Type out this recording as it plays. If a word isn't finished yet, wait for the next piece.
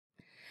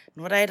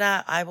No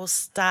reira, I will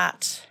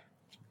start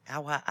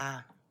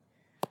our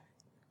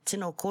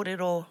tino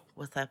kōrero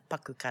with a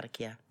paku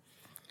karakia.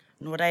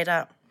 No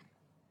reira,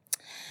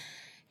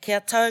 kia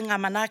tau ngā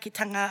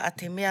manaakitanga a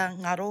te mea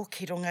ngaro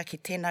ki runga ki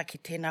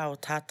tēnā o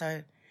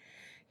tātou.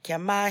 Kia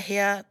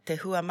māhea te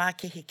hua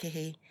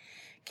mākehi,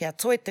 kia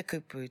toi te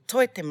kupu,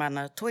 toi te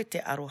mana, toi te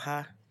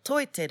aroha,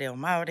 toi te reo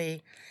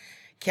Māori,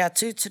 kia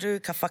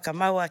tūturu, ka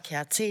whakamaua,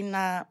 kia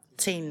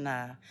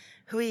tīna,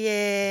 hui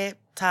e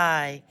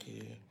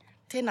tāiki.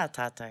 Tēnā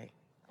tātou.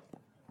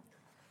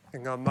 I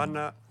ngā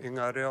mana, i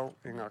ngā reo,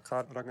 i ngā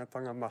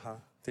rangatanga maha,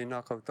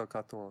 tēnā koutou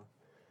katoa.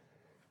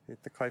 I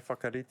te kai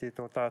whakarite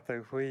tō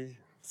tātou hui,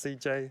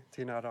 CJ,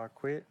 tēnā rā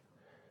koe,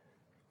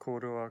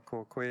 kōrua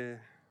ko koe,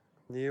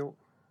 Neil,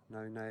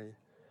 nau nei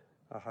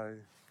ahau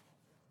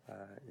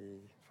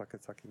I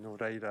whakataki no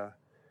reira,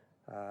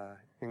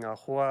 i ngā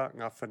hoa,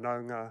 ngā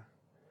whanaunga,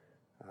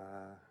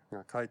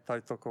 ngā kai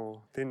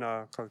tautoko,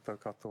 tēnā koutou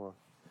katoa.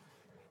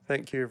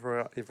 Thank you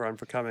everyone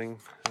for coming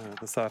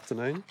this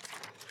afternoon.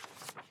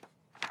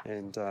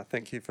 And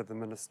thank you to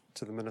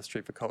the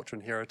Ministry for Culture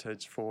and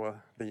Heritage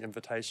for the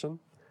invitation,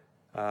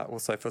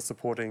 also for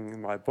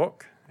supporting my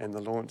book and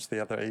the launch the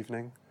other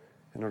evening.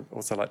 And I'd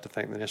also like to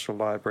thank the National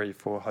Library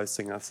for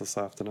hosting us this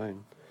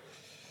afternoon.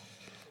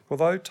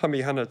 Although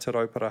Tamihana Te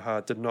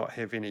Rauparaha did not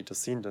have any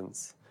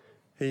descendants,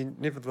 he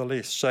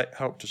nevertheless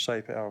helped to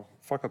shape our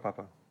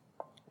whakapapa.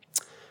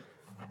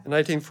 In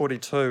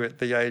 1842, at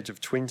the age of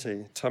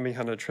 20,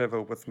 Tamihana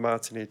travelled with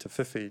Mātini Te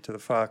Whiwhi to the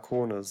far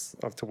corners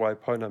of Te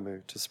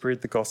Waipounamu to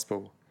spread the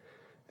gospel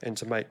and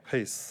to make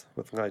peace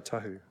with Ngāi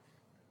Tahu,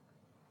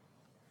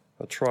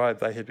 a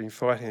tribe they had been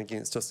fighting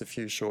against just a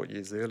few short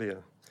years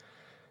earlier.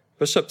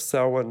 Bishop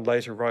Selwyn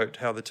later wrote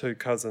how the two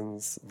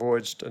cousins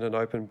voyaged in an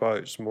open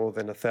boat more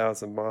than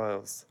 1,000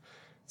 miles,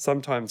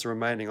 sometimes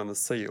remaining on the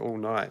sea all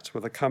night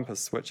with a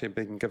compass which had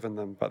been given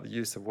them, but the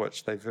use of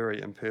which they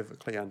very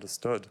imperfectly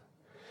understood.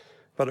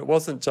 But it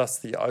wasn't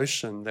just the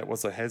ocean that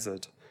was a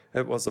hazard.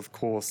 It was, of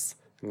course,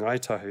 Ngāi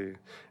Tahu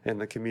and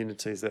the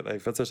communities that they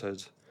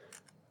visited.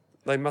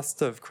 They must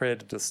have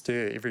created a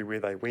stir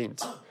everywhere they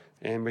went,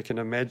 and we can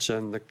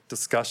imagine the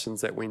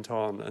discussions that went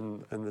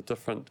on in the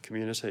different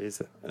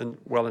communities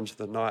well into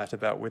the night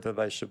about whether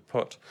they should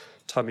put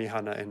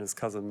Tamihana and his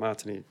cousin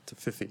Mātini Te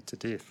Whiwhi to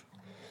death.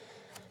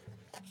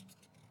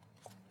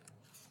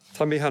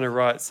 Tamihana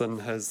writes in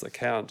his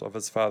account of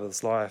his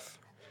father's life,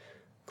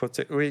 "Ko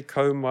te ui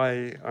kau mai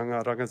a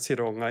ngā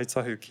rangatiro Ngāi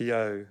Tahu ki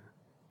au,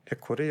 e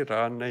kore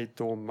rānei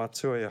tō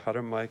matua e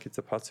hara mai ki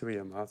te patu I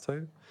a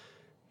mātou,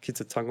 ki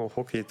te tango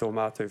hoki tō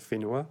mātou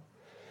whenua."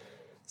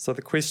 So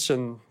the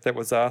question that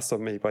was asked of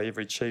me by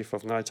every chief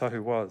of Ngāi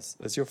Tahu was,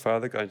 is your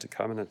father going to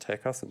come and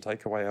attack us and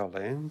take away our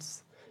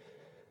lands?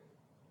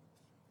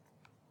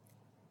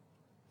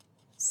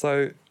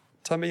 So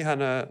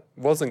Tamihana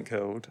wasn't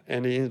killed,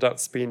 and he ended up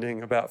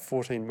spending about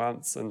 14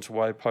 months in Te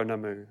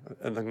Waipounamu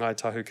in the Ngāi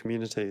Tahu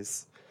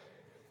communities.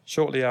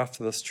 Shortly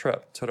after this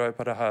trip, Te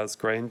Rauparaha's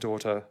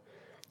granddaughter,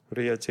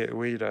 Ria Te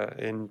Uira,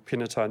 and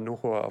Penata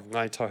Nohua of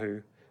Ngāi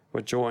Tahu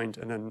were joined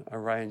in an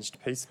arranged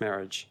peace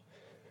marriage.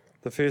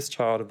 The first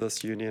child of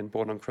this union,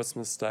 born on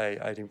Christmas Day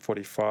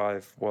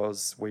 1845,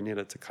 was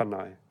Winera Te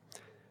Kanai.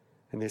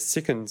 And their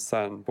second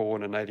son,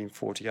 born in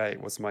 1848,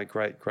 was my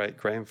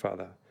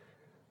great-great-grandfather,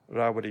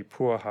 Rawiri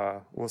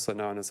Puaha, also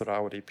known as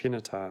Rawiri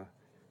Penata.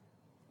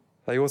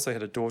 They also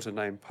had a daughter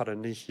named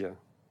Paranihia.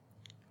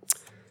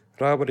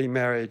 Rawiri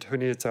married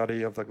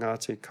Huniatari of the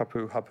Ngāti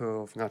Kapu Hapu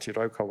of Ngāti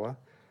Raukawa,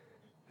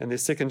 and their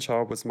second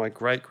child was my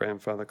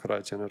great-grandfather,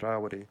 Karaitiana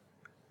Rawiri.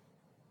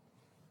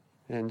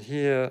 And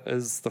here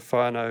is the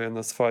whānau in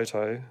this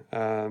photo.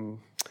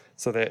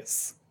 So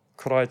that's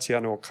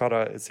Karaitiano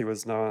Kara, as he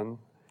was known,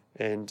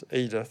 and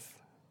Edith,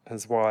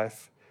 his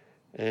wife,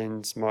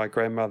 and my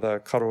grandmother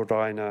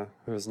Karoraina,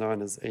 who was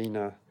known as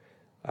Ina,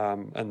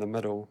 in the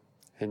middle,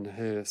 and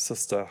her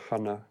sister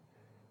Hana,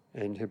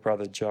 and her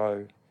brother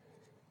Joe.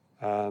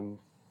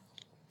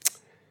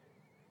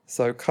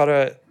 So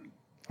Kara,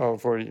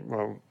 I've already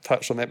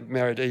touched on that,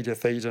 married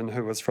Edith Eden,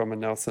 who was from a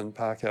Nelson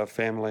Parker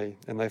family,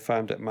 and they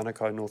farmed at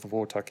Manukau, north of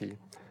Otaki,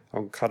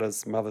 on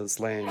Kara's mother's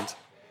land.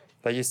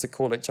 They used to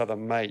call each other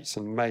mate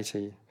and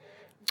matey.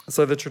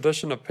 So the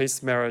tradition of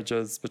peace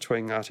marriages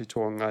between Ngāti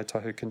Toa and Ngāi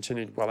Tahu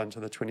continued well into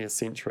the 20th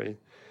century.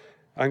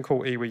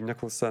 Uncle Iwi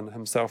Nicholson,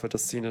 himself a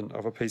descendant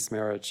of a peace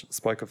marriage,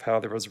 spoke of how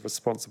there is a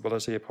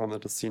responsibility upon the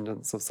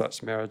descendants of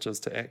such marriages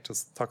to act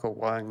as tako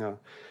waenga,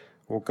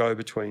 or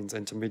go-betweens,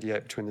 and to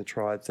mediate between the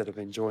tribes that have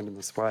been joined in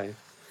this way.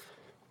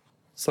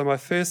 So my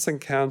first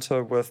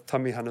encounter with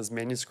Tamihana's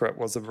manuscript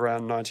was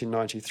around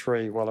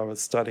 1993 while I was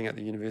studying at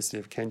the University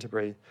of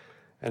Canterbury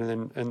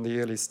and in the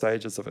early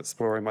stages of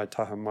exploring my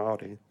taha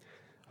Māori.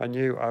 I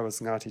knew I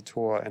was Ngāti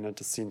Toa and a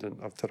descendant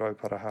of Te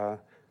Rauparaha,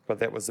 but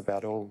that was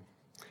about all.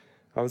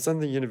 I was in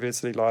the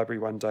university library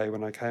one day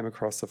when I came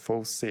across a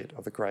full set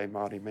of the Grey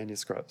Māori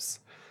manuscripts,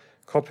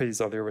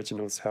 copies of the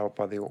originals held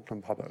by the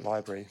Auckland Public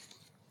Library.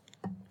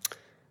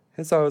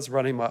 As I was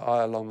running my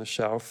eye along the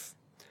shelf,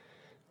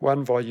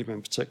 one volume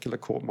in particular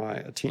caught my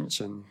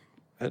attention.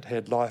 It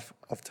had Life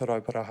of Te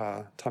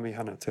Rauparaha,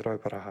 Tamihana Te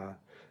Rauparaha,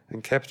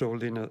 in capital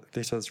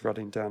letters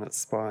running down its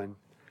spine.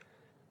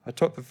 I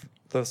took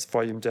this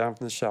volume down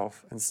from the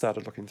shelf and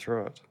started looking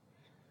through it.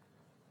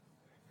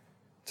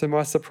 To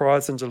my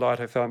surprise and delight,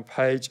 I found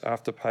page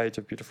after page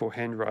of beautiful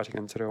handwriting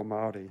in Te Reo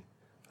Māori,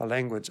 a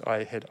language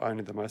I had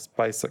only the most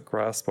basic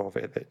grasp of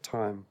at that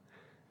time.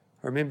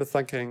 I remember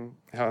thinking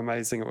how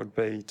amazing it would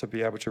be to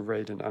be able to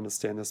read and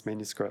understand this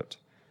manuscript,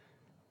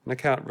 an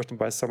account written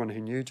by someone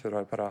who knew Te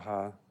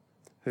Rauparaha,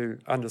 who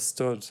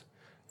understood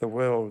the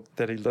world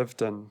that he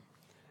lived in,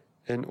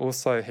 and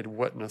also had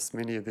witnessed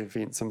many of the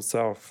events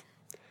himself.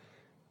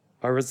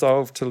 I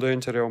resolved to learn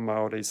Te Reo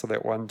Māori so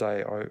that one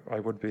day I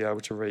would be able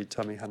to read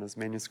Tamihana's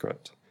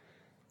manuscript.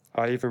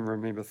 I even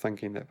remember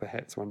thinking that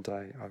perhaps one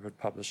day I would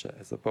publish it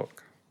as a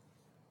book.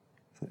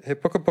 He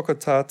puka puka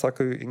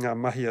tātaku I ngā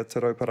mahi a Te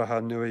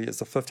Rauparaha Nui is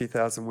a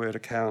 50,000 word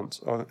account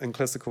in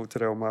classical Te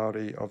Reo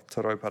Māori of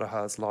Te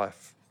Rauparaha's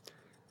life.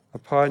 A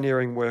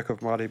pioneering work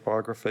of Māori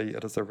biography,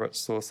 it is a rich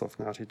source of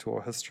Ngāti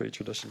Toa history,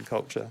 tradition,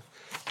 culture.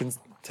 You can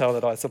tell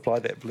that I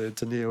supplied that blurb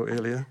to Neil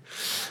earlier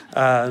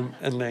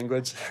in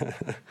language,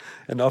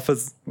 and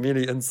offers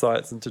many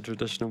insights into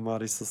traditional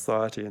Māori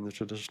society and the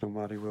traditional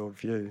Māori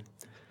worldview.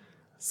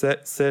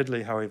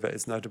 Sadly, however,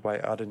 as noted by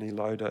Arani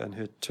Loda in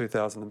her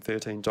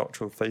 2013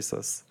 doctoral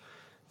thesis,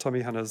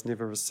 Tamihana has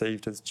never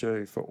received his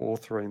due for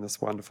authoring this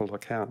wonderful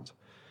account.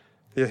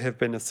 There have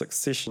been a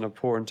succession of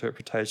poor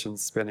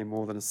interpretations spanning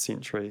more than a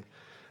century,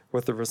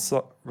 with the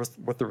result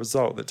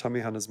that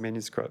Tamihana's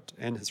manuscript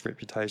and his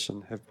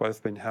reputation have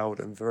both been held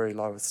in very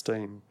low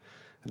esteem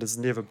and has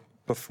never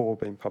before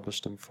been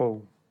published in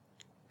full.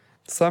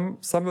 Some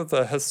of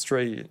the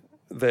history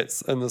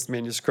that's in this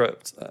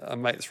manuscript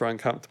makes for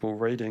uncomfortable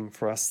reading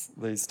for us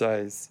these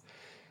days.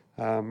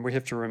 We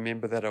have to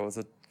remember that it was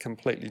a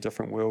completely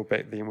different world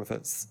back then, with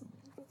its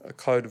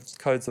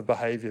codes of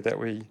behaviour that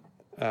we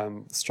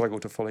struggle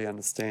to fully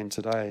understand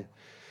today.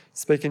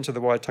 Speaking to the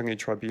Waitangi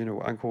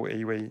Tribunal, Uncle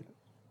Iwi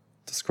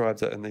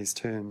described it in these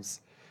terms.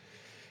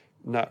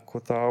 Nā ko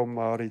tāo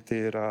Māori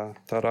tērā,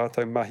 tā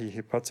rātou mahi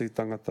he patu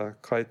tangata,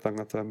 kai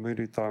tangata,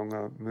 muru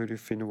taonga, muru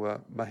whenua,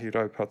 mahi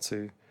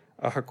raupatu,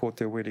 aha ko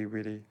te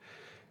wiri,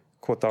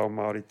 ko tāo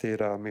Māori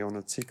tērā me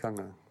ona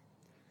tikanga.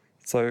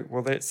 So,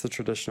 well, that's the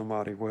traditional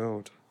Māori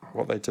world.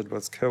 What they did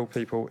was kill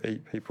people,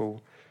 eat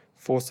people,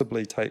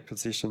 forcibly take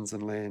possessions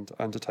and land,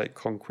 undertake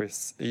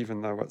conquests,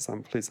 even though it's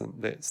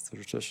unpleasant. That's the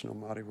traditional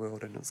Māori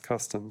world and its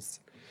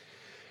customs.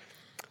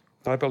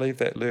 I believe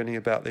that learning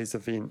about these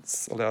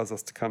events allows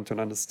us to come to an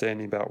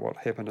understanding about what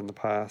happened in the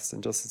past,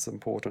 and just as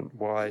important,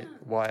 why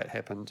it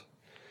happened.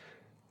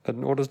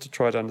 In order to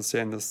try to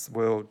understand this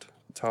world,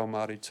 Tau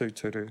Māori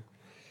tūturu,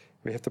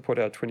 we have to put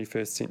our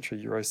 21st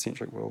century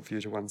Eurocentric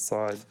worldview to one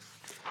side,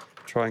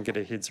 try and get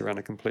our heads around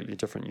a completely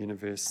different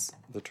universe,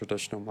 the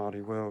traditional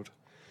Māori world.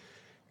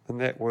 In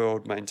that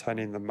world,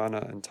 maintaining the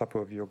mana and tapu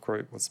of your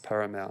group was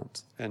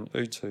paramount, and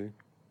utu,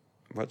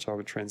 which I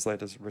would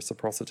translate as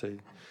reciprocity,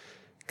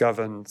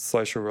 governed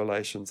social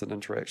relations and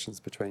interactions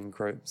between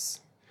groups.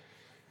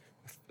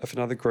 If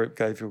another group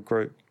gave your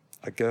group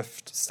a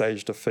gift,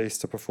 staged a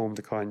feast, or performed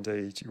a kind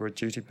deed, you were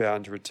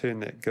duty-bound to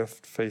return that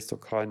gift, feast, or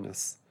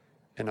kindness,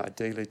 and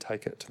ideally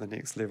take it to the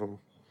next level.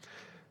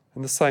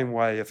 In the same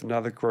way, if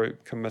another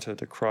group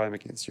committed a crime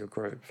against your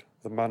group,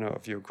 the mana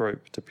of your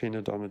group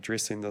depended on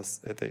addressing this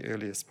at the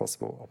earliest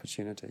possible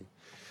opportunity.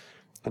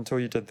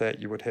 Until you did that,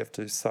 you would have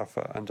to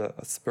suffer under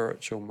a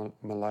spiritual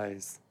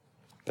malaise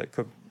that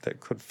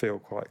could feel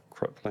quite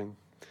crippling.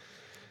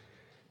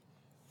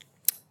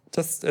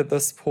 Just at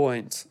this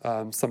point,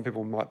 some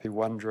people might be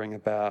wondering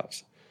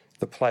about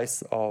the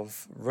place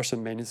of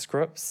written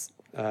manuscripts,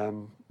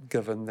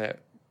 given that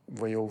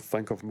we all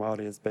think of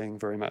Māori as being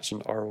very much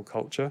an oral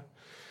culture.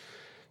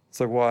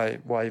 So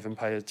why even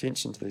pay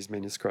attention to these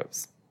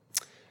manuscripts?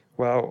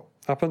 Well,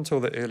 up until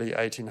the early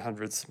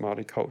 1800s,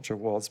 Māori culture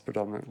was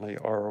predominantly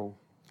oral,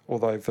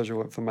 although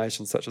visual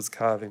information such as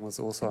carving was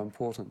also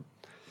important.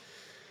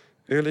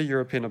 Early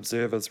European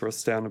observers were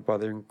astounded by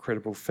the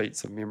incredible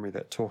feats of memory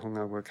that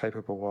tohunga were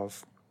capable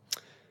of.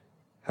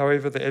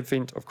 However, the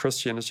advent of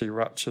Christianity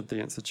ruptured the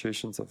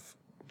institutions of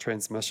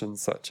transmission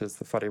such as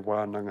the whare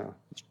wānanga,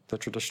 the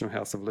traditional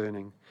house of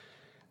learning,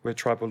 where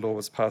tribal law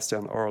was passed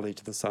down orally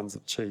to the sons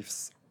of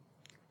chiefs.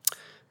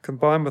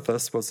 Combined with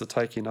this was the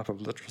taking up of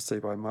literacy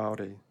by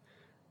Māori.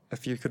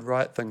 If you could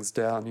write things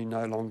down, you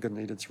no longer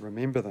needed to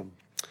remember them.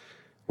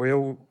 We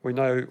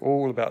know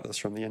all about this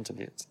from the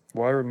internet.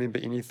 Why remember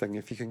anything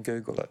if you can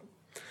Google it?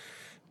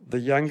 The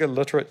younger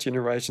literate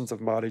generations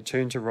of Māori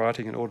turned to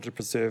writing in order to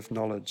preserve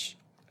knowledge.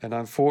 An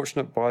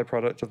unfortunate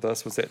byproduct of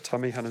this was that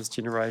Tamihana's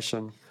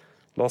generation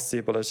lost the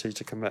ability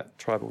to commit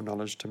tribal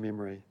knowledge to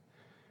memory.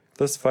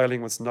 This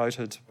failing was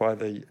noted by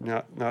the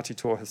Ngāti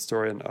Toa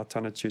historian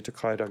Atanatu Te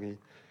Kairangi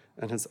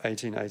in his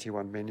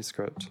 1881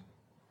 manuscript.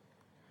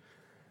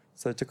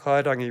 So Te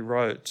Kairangi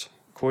wrote,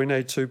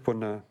 "Koinei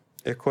tūpuna,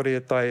 e kore e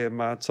tae e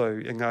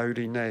mātou e ngā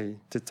uri nei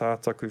te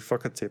tātaku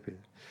whakatepe.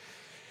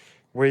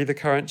 We, the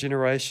current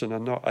generation, are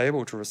not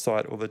able to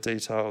recite all the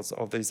details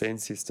of these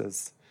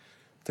ancestors.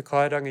 Te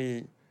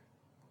Kairangi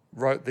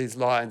wrote these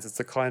lines as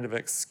a kind of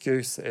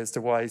excuse as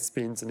to why he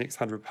spends the next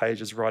 100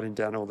 pages writing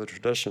down all the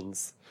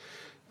traditions.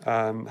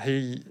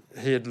 He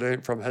had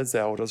learnt from his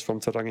elders, from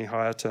Te Rangi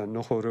Haere and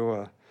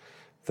Nohorua,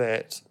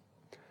 that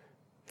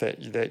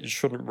you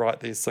shouldn't write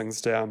these things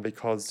down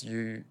because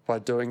by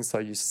doing so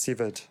you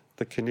severed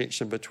the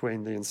connection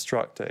between the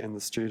instructor and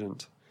the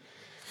student.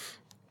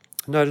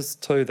 Notice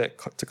too that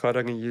Te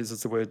Kairangi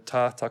uses the word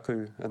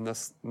tātaku in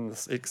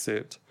this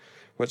excerpt,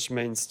 which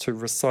means to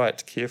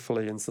recite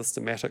carefully and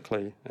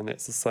systematically, and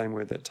that's the same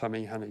word that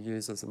Tamihana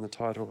uses in the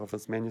title of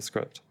his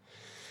manuscript.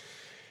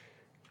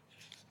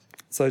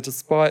 So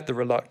despite the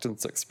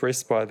reluctance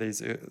expressed by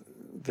these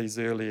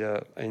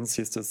earlier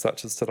ancestors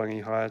such as Te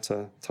Rangi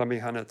Haere,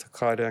 Tamihana, Te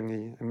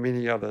Kairangi and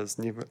many others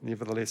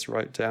nevertheless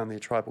wrote down their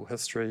tribal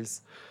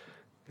histories,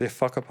 their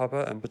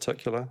whakapapa in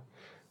particular,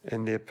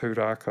 and their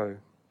pūrākau.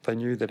 They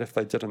knew that if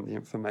they didn't, the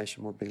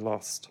information would be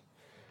lost.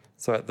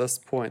 So at this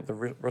point, the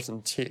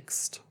written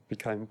text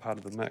became part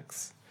of the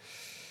mix.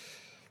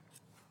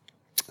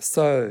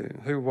 So,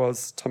 who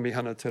was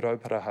Tamihana Te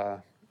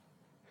Rauparaha?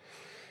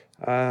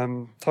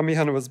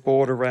 Tamihana was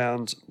born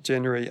around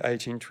January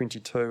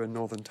 1822 in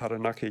northern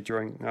Taranaki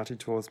during Ngāti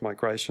Toa's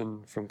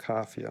migration from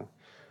Kāwhia.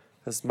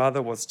 His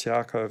mother was Te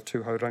Ako of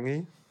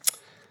Tūhourangi.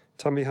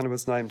 Tamihana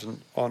was named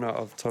in honour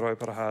of Te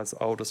Rauparaha's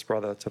oldest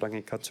brother, Te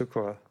Rangi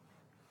Katukua,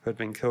 who had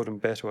been killed in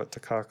battle at Te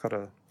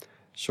Kākara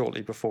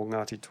shortly before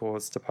Ngāti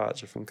Toa's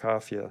departure from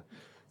Kāwhia.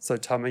 So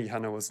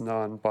Tamihana was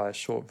known by a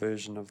short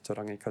version of Te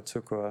Rangi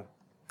Katukua,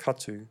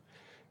 Katu,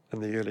 in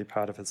the early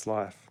part of his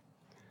life.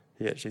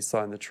 He actually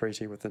signed the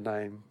treaty with the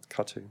name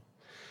Katu.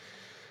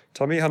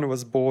 Tamihana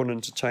was born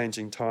into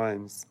changing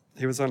times.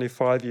 He was only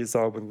 5 years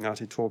old when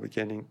Ngāti Toa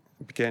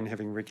began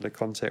having regular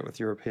contact with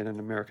European and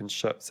American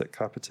ships at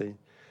Kapiti.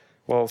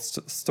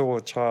 Whilst still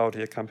a child,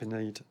 he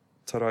accompanied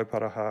Te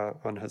Rauparaha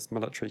on his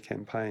military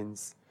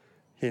campaigns,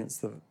 hence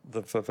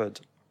the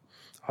vivid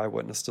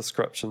eyewitness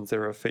descriptions that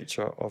are a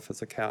feature of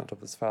his account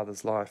of his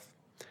father's life.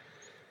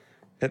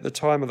 At the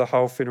time of the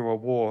Hau Whenua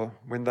War,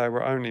 when they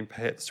were only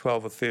perhaps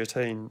 12 or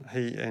 13,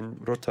 he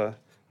and Ruta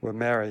were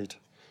married.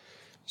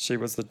 She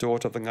was the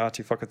daughter of the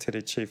Ngāti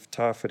Whakatere chief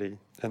Tāwhiri,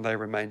 and they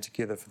remained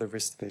together for the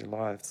rest of their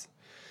lives.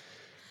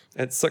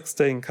 At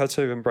 16,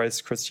 Katu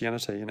embraced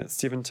Christianity, and at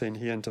 17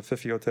 he and Te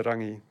Whiwhi o Te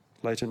Rangi,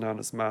 later known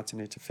as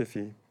Martini Te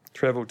Whiwhi,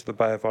 travelled to the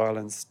Bay of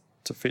Islands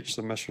to fetch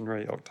the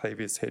missionary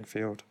Octavius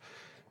Hadfield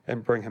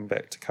and bring him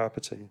back to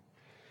Kapiti.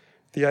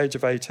 At the age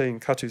of 18,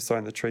 Katu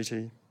signed the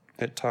treaty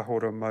at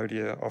Tahora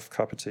Modia off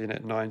Kapiti, and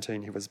at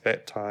 19 he was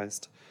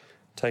baptised,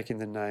 taking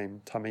the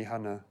name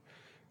Tamihana.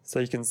 So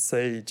you can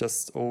see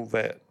just all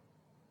that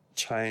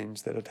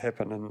change that had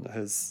happened in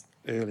his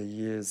early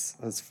years,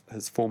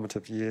 his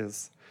formative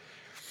years.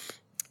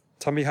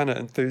 Tamihana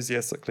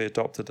enthusiastically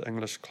adopted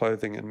English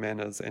clothing and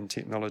manners and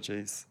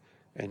technologies,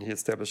 and he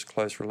established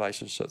close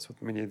relationships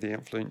with many of the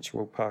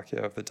influential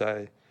Pākehā of the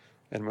day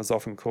and was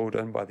often called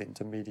in by them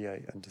to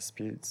mediate in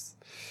disputes.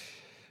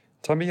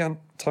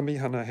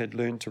 Tamihana had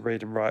learned to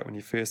read and write when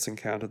he first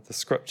encountered the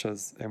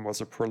scriptures and was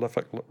a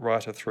prolific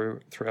writer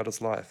throughout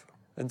his life.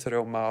 In Te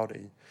Reo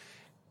Māori,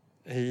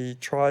 he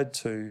tried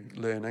to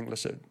learn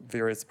English at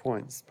various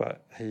points,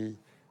 but he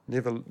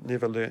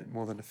never learnt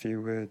more than a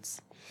few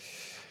words.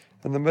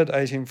 In the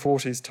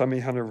mid-1840s,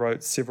 Tamihana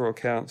wrote several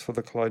accounts for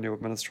the colonial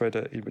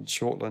administrator Edward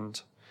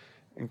Shortland,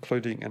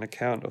 including an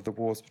account of the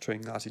wars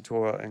between Ngāti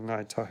Toa and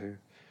Ngai Tahu.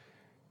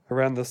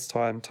 Around this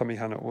time,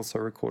 Tamihana also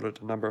recorded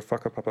a number of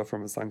whakapapa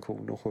from his uncle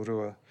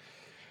Nohorua.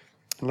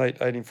 In late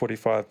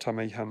 1845,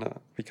 Tamihana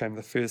became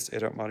the first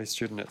adult Māori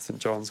student at St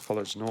John's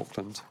College in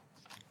Auckland.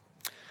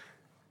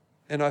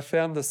 And I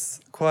found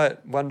this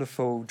quite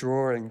wonderful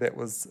drawing that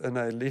was in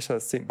a letter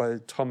sent by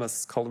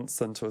Thomas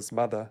Collinson to his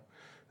mother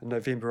in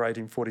November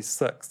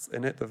 1846.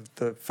 And at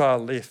the far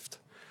left,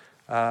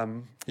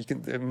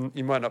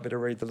 you might not be able to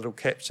read the little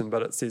caption,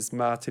 but it says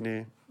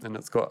Martine, and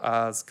it's got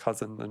R's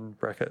cousin in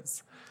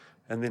brackets.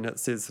 And then it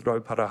says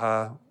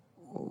Rauparaha,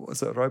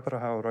 is it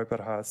Rauparaha or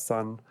Rauparaha's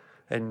son,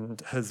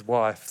 and his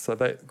wife. So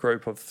that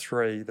group of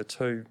three, the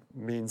two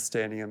men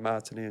standing in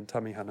Martine and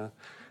Tamihana,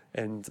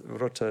 and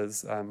Ruta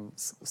is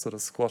sort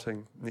of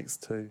squatting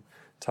next to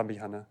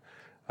Tamihana.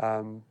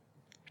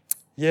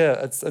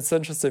 It's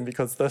interesting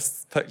because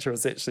this picture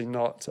is actually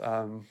not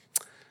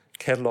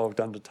catalogued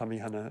under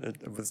Tamihana.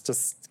 It was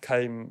just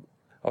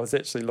I was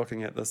actually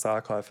looking at this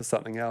archive for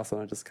something else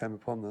and I just came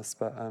upon this,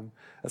 but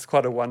it's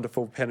quite a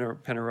wonderful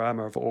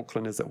panorama of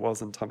Auckland as it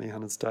was in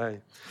Tamihana's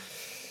day.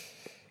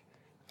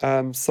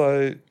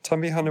 So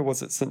Tamihana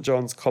was at St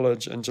John's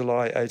College in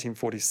July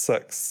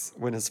 1846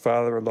 when his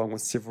father, along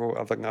with several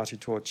other Ngāti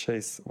Toa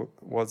chiefs,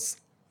 was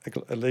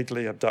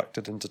illegally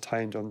abducted and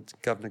detained on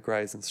Governor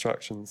Gray's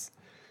instructions.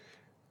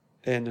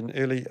 And in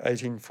early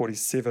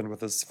 1847,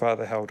 with his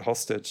father held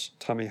hostage,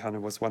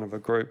 Tamihana was one of a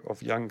group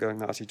of younger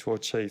Ngāti Toa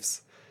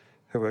chiefs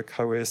who were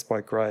coerced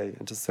by Gray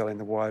into selling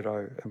the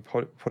Wairau and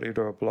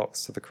Porirua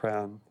blocks to the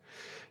Crown,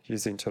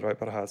 using Te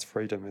Rauparaha's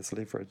freedom as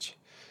leverage.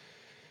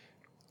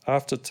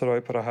 After Te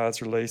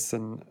Rauparaha's release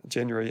in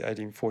January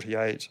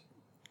 1848,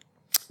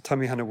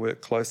 Tamihana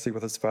worked closely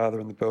with his father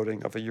in the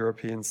building of a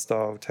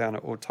European-style town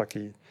at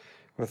Otaki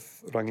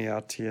with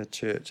Rangiatea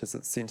Church as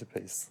its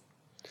centrepiece.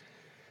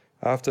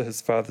 After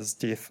his father's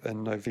death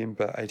in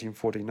November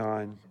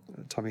 1849,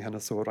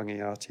 Tamihana saw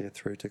Rangiatea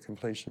through to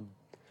completion.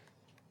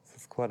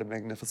 It's quite a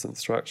magnificent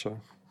structure.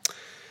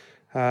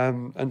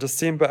 In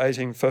December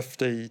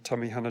 1850,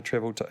 Tamihana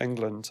travelled to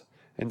England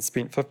and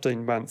spent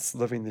 15 months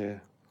living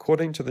there.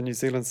 According to the New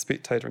Zealand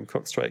Spectator and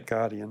Cook Strait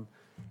Guardian,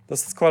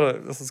 this is quite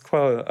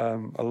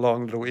a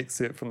long little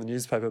excerpt from the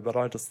newspaper, but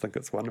I just think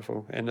it's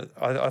wonderful, and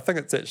I think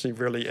it's actually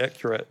really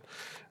accurate.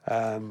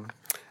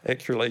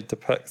 Accurately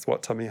depicts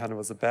what Tamihana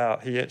was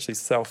about. He actually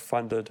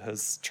self-funded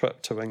his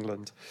trip to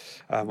England,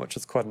 which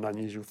is quite an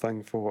unusual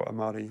thing for a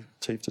Māori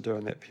chief to do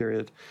in that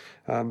period.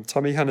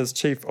 Tamihana's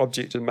chief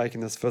object in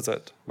making this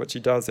visit, which he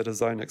does at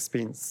his own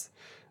expense,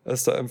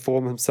 is to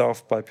inform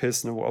himself by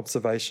personal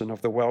observation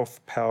of the wealth,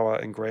 power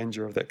and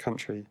grandeur of that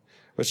country,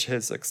 which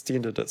has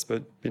extended its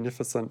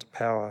beneficent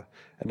power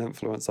and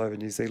influence over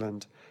New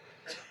Zealand.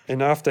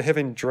 And after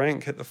having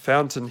drank at the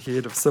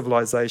fountainhead of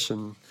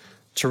civilization,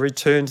 to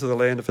return to the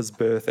land of his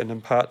birth and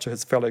impart to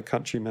his fellow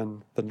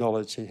countrymen the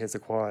knowledge he has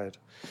acquired.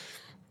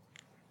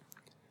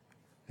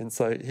 And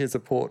so here's a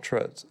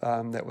portrait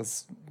that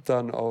was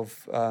done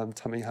of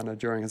Tamihana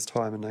during his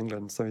time in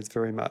England, so he's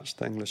very much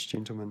the English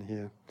gentleman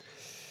here.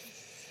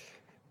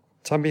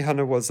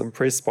 Tamihana was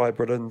impressed by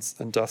Britain's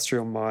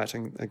industrial might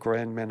and the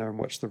grand manner in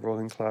which the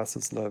ruling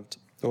classes lived,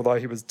 although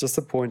he was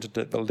disappointed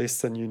at the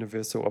less than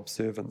universal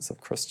observance of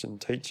Christian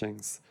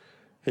teachings.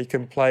 He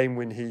complained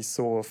when he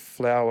saw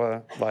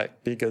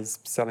beggars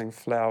selling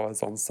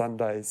flowers on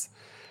Sundays,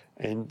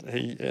 and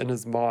in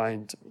his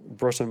mind,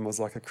 Britain was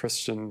like a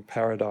Christian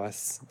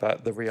paradise,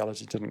 but the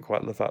reality didn't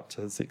quite live up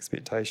to his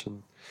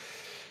expectation.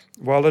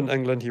 While in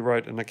England, he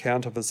wrote an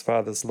account of his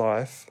father's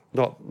life,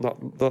 not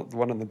the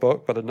one in the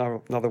book, but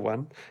another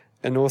one,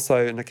 and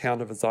also an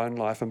account of his own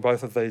life, and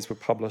both of these were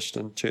published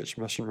in Church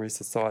Missionary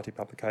Society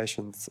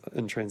publications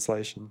in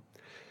translation.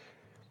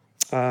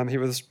 He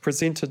was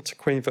presented to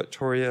Queen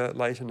Victoria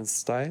late in his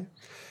stay,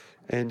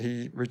 and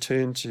he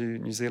returned to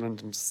New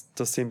Zealand in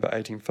December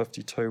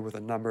 1852 with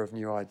a number of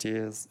new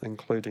ideas,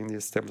 including the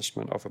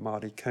establishment of a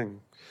Māori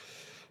king.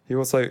 He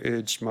also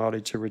urged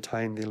Māori to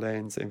retain their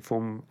lands and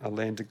form a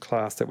landed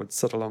class that would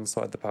sit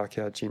alongside the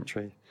Pākehā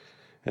gentry.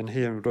 And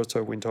he and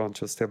Ruto went on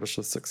to establish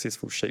a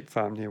successful sheep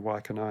farm near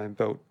Waikanae and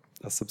built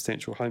a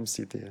substantial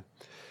homestead there.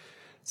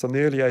 So in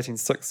the early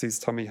 1860s,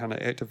 Tamihana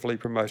actively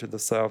promoted the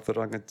sale of the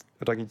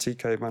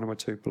Rangitike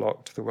Manawatu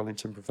block to the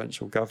Wellington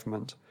Provincial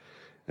Government,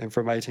 and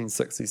from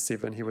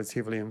 1867 he was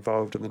heavily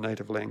involved in the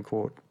Native Land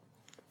Court,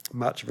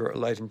 much of it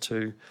relating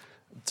to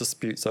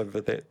disputes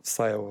over that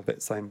sale of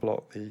that same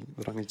block, the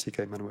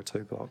Rangitike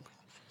Manawatu block.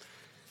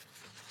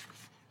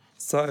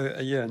 So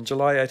in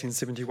July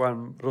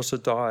 1871, Ruta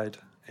died,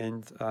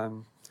 and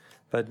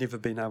they'd never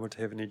been able to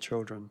have any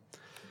children.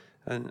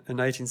 In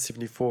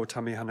 1874,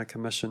 Tamihana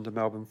commissioned a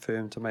Melbourne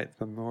firm to make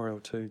the memorial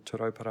to Te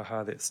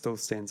Rauparaha that still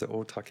stands at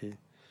Otaki.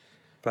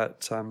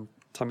 But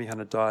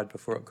Tamihana died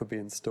before it could be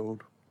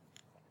installed.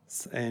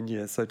 And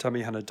so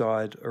Tamihana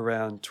died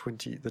around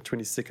the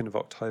 22nd of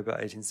October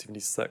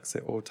 1876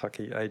 at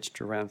Otaki, aged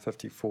around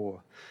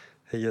 54.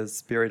 He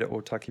is buried at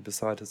Otaki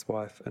beside his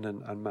wife in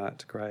an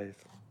unmarked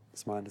grave,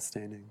 is my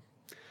understanding.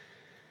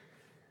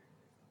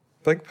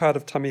 A big part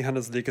of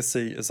Tamihana's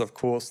legacy is, of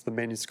course, the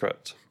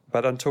manuscript.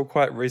 But until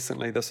quite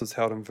recently, this was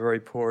held in very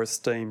poor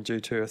esteem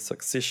due to a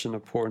succession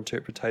of poor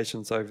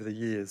interpretations over the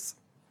years.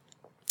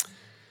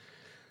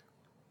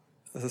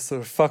 The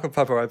sort of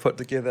whakapapa I put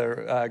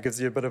together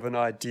gives you a bit of an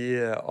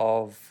idea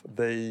of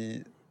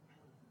the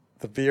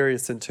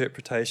various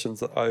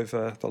interpretations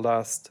over the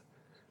last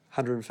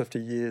 150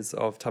 years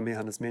of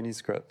Tamihana's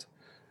manuscript.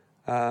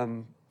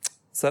 So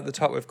at the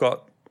top we've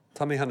got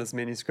Tamihana's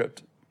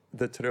manuscript,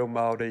 the Te Reo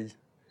Māori,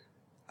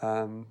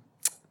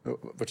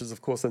 which is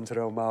of course in Te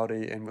Reo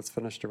Māori and was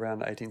finished around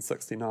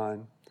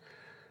 1869.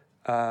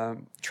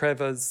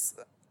 Travers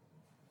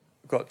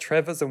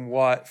and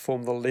White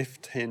form the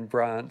left-hand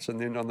branch, and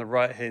then on the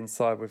right-hand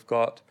side we've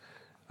got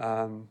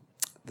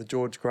the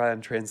George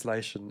Graham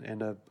translation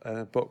and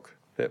a book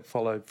that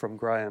followed from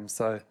Graham.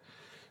 So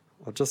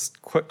I'll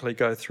just quickly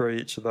go through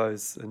each of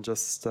those and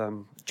just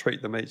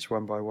treat them each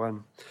one by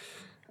one.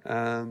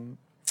 The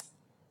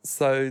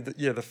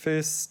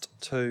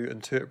first to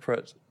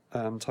interpret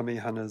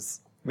Tamihana's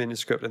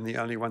manuscript, and the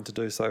only one to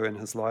do so in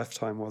his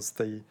lifetime, was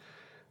the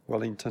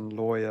Wellington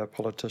lawyer,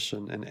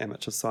 politician and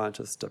amateur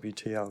scientist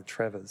W.T.L.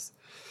 Travers.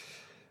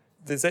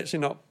 There's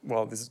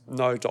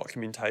no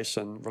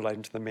documentation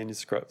relating to the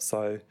manuscript,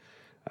 so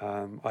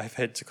I've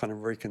had to kind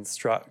of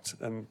reconstruct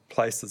in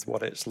places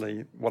what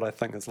I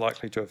think is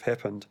likely to have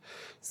happened.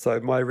 So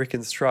my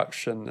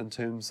reconstruction in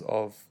terms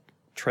of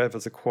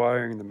Travers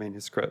acquiring the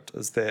manuscript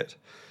is that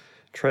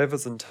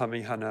Travers and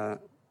Tamihana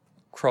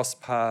crossed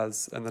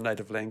paths in the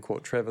Native Land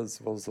Court. Travers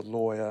was a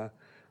lawyer.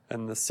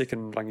 In the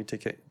second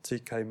Rangitike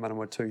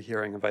Manawatu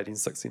hearing of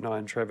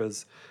 1869,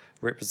 Travers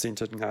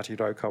represented Ngāti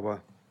Raukawa,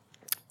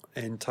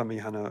 and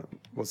Tamihana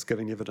was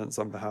giving evidence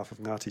on behalf of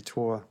Ngāti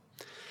Toa.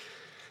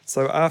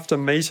 So after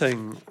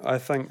meeting, I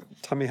think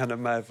Tamihana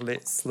may have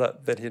let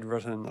slip that he'd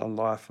written a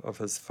life of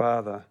his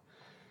father.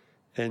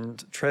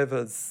 And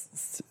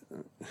Travers,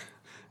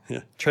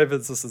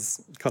 this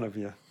is kind of,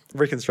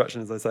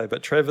 reconstruction as they say,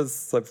 but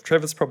Travers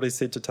probably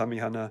said to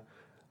Tamihana,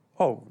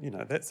 oh,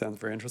 that sounds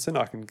very interesting.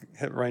 I can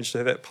arrange to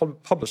have that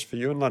published for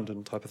you in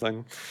London type of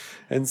thing.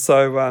 And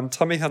so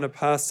Tamihana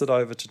passed it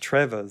over to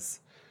Travers,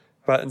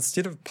 but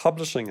instead of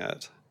publishing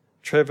it,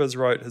 Travers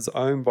wrote his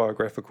own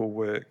biographical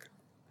work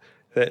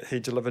that he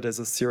delivered as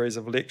a series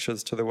of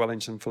lectures to the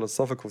Wellington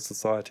Philosophical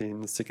Society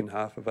in the second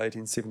half of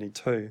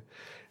 1872,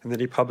 and that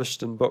he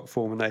published in book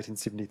form in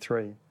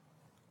 1873.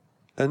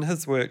 In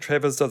his work,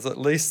 Travers does at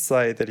least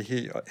say that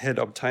he had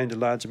obtained a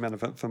large amount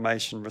of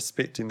information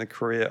respecting the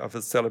career of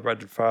his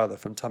celebrated father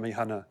from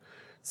Tamihana.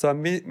 So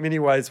in many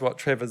ways what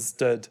Travers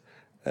did,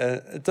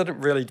 it didn't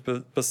really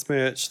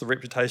besmirch the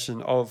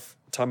reputation of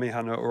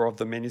Tamihana or of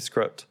the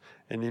manuscript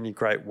in any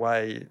great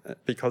way,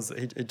 because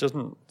he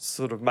didn't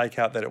sort of make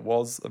out that it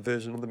was a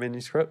version of the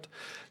manuscript.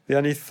 The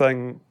only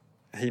thing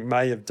he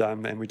may have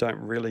done, and we don't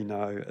really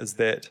know, is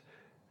that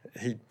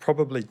he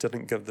probably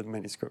didn't give the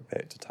manuscript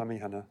back to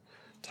Tamihana.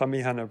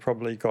 Tamihana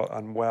probably got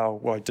unwell,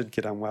 did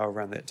get unwell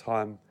around that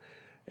time,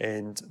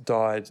 and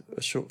died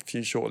a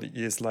few short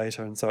years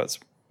later, and so it's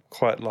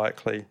quite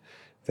likely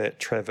that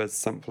Travers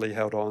simply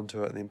held on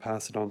to it and then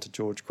passed it on to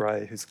George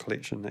Gray, whose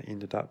collection it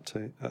ended up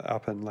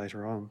in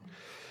later on.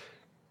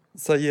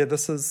 So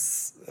this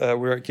is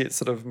where it gets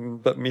sort of a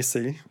bit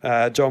messy.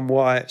 John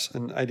White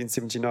in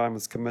 1879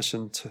 was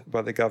commissioned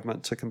by the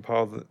government to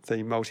compile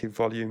the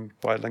multi-volume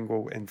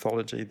bilingual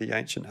anthology, The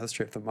Ancient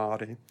History of the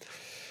Māori,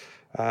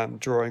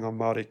 drawing on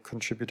Māori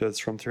contributors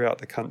from throughout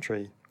the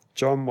country.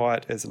 John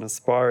White, as an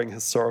aspiring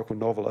historical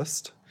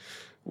novelist,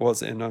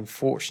 was an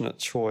unfortunate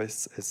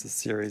choice as the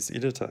series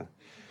editor.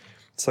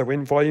 So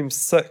when Volume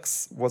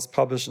 6 was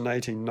published in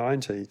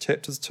 1890,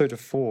 chapters 2 to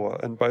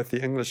 4 in both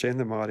the English and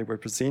the Māori were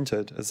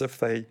presented as if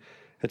they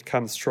had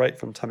come straight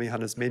from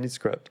Tamihana's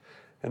manuscript.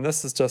 And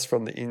this is just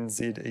from the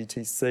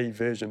NZETC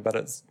version, but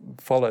it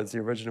follows the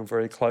original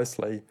very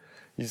closely.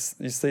 You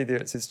see there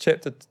it says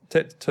chapter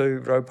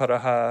 2,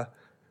 Rauparaha,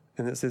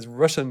 and it says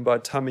written by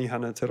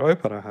Tamihana te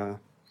Rauparaha.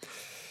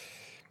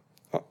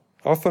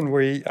 Often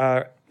we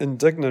are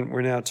indignant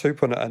when our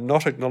tupuna are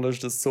not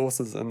acknowledged as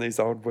sources in these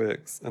old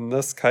works. In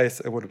this case,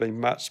 it would have been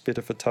much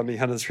better for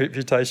Tamihana's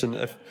reputation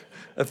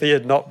if he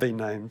had not been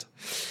named.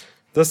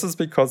 This is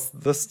because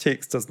this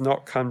text does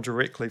not come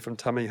directly from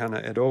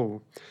Tamihana at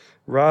all.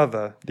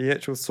 Rather, the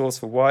actual source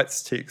for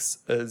White's text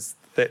is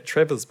that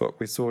Travers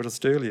book we saw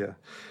just earlier.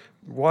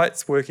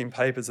 White's working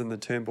papers in the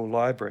Turnbull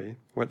Library,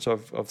 which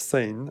I've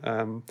seen,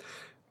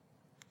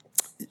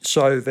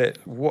 show that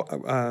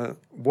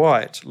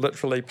White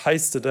literally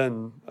pasted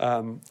in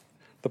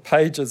the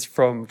pages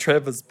from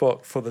Travers'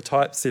 book for the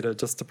typesetter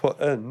just to put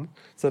in.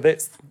 So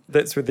that's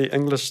where the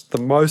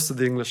most of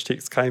the English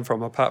text came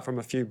from, apart from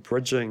a few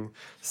bridging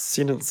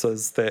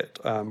sentences that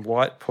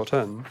White put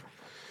in.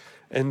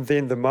 And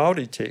then the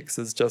Māori text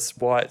is just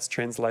White's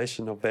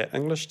translation of that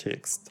English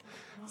text.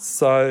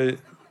 So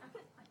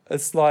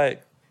it's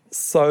like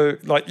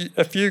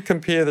if you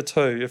compare the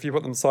two, if you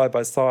put them side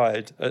by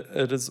side,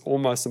 it is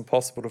almost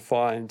impossible to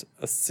find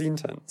a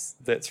sentence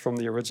that's from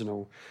the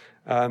original.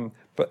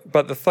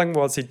 But the thing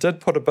was, he did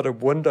put a bit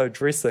of window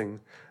dressing.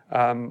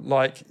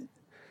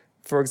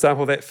 For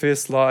example, that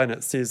first line,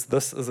 it says,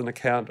 "This is an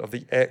account of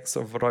the acts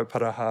of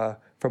Rauparaha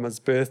from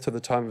his birth to the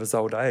time of his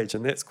old age,"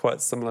 and that's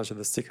quite similar to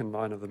the second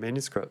line of the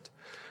manuscript,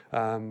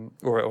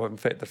 or in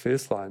fact the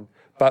first line.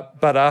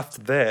 But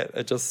after that,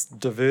 it just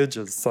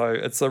diverges. So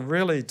it's a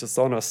really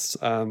dishonest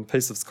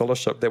piece of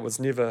scholarship that was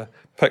never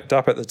picked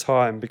up at the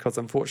time, because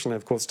unfortunately,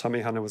 of course,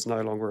 Tamihana was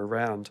no longer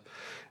around.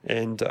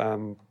 And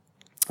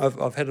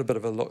I've had a bit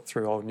of a look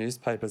through old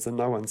newspapers, and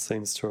no one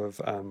seems to have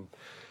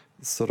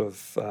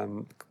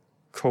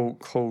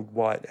called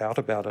White out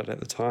about it at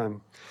the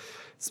time.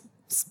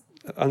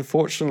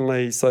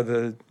 Unfortunately, so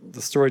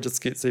the story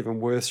just gets even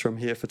worse from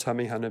here for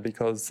Tamihana,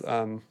 because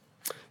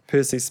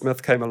Percy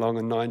Smith came along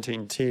in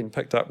 1910,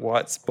 picked up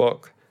White's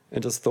book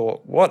and just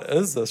thought, what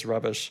is this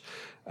rubbish?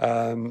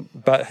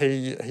 But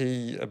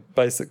he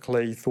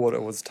basically thought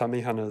it was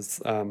Tamihana's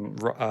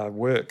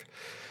work.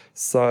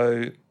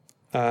 So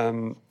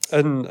in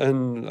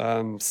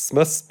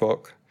Smith's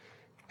book,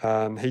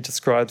 he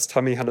describes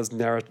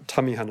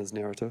Tamihana's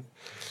narrative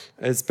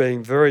as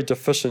being very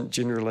deficient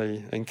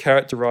generally and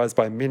characterised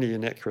by many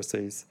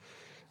inaccuracies.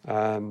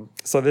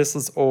 So this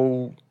is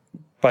all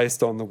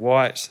based on the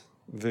White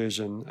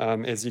version,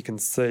 as you can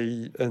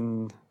see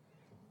in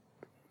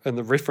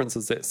the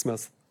references that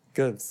Smith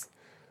gives.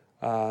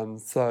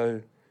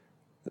 So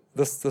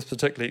this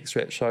particular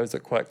extract shows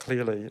it quite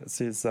clearly. It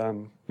says,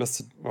 don't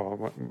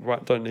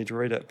need to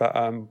read it, but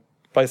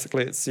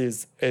basically it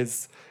says,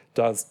 as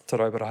does Te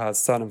Rauparaha's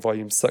son in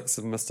volume 6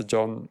 of Mr.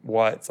 John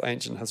White's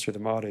Ancient History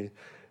of the Māori.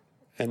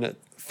 And it's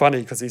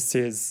funny because he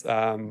says,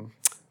 from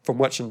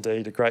which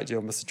indeed a great deal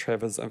of Mr.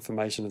 Travers'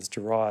 information is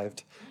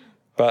derived.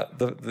 But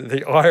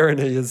the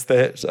irony is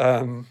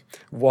that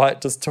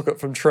White just took it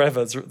from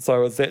Travers,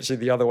 so it's actually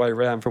the other way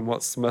around from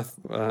what Smith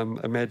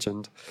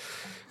imagined.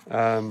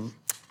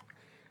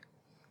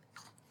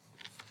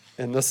 And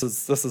this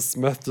is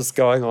Smith just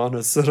going on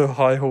his sort of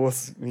high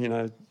horse,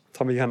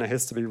 Tamihana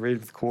has to be read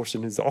with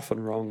caution, he's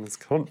often wrong, is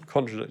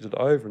contradicted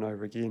over and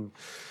over again.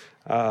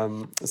 I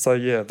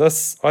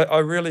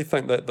really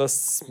think that this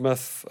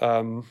Smith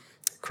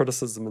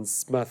criticism in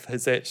Smith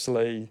has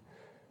actually,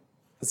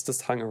 it's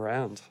just hung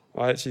around.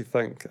 I actually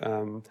think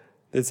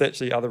there's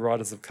actually other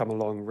writers have come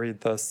along,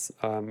 read this.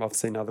 I've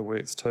seen other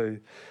works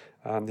too.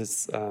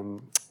 There's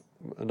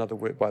another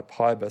work by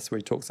Pybus where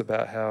he talks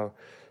about how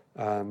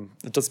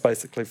it just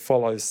basically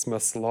follows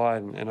Smith's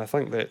line, and I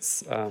think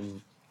that's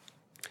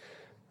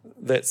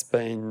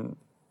been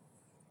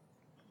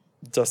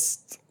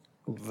just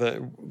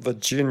the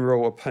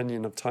general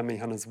opinion of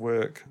Tamihana's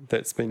work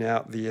that's been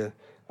out there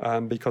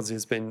because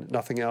there's been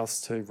nothing else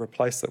to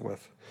replace it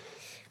with.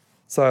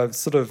 So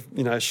sort of,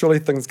 surely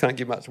things can't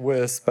get much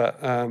worse, but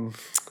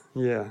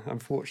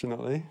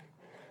unfortunately.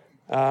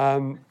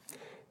 I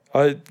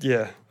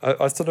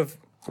sort of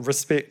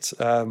respect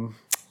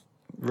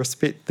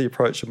the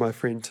approach of my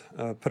friend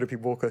Piripi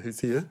Walker, who's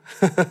here,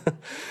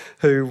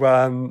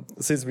 who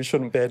says we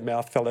shouldn't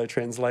badmouth fellow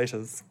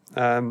translators.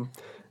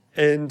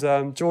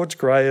 And George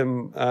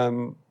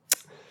Graham,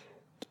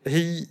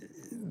 the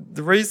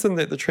reason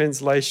that the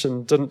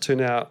translation didn't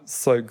turn out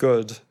so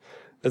good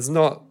is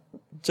not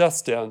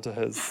just down to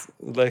his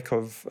lack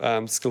of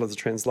skill as a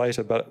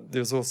translator, but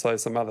there's also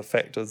some other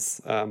factors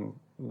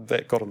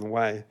that got in the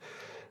way.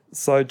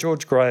 So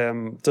George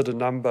Graham did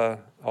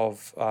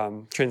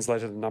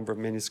translated a number of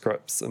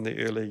manuscripts in the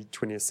early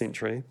 20th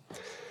century.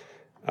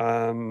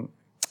 And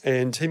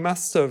he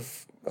must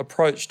have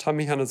approached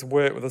Tamihana's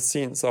work with a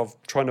sense of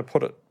trying to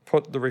put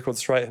the record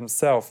straight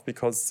himself,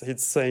 because he'd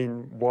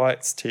seen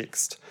White's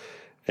text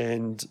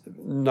and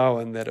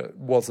knowing that it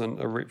wasn't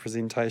a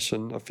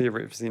fair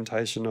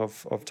representation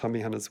of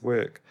Tamihana's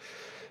work.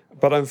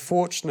 But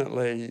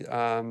unfortunately,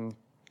 one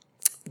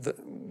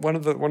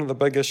of the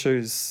big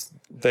issues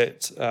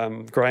that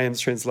Graham's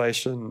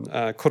translation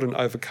couldn't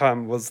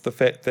overcome was the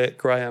fact that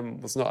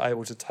Graham was not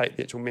able to take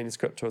the actual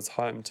manuscript to his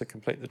home to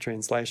complete the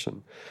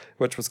translation,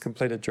 which was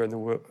completed during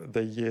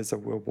the years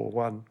of World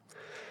War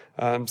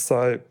I.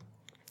 So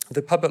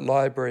the Public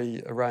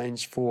Library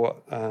arranged for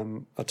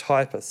a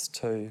typist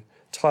to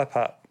type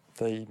up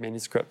the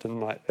manuscript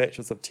in like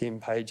batches of 10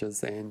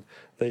 pages, and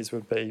these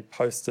would be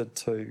posted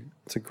to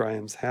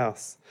Graham's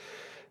house.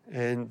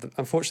 And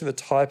unfortunately, the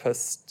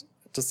typist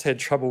just had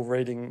trouble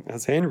reading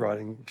his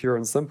handwriting, pure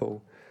and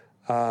simple.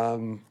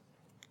 One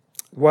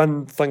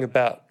thing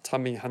about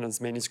Tamihana's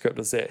manuscript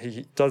is that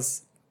he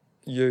does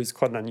use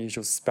quite an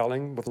unusual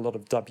spelling with a lot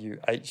of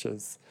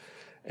WHs,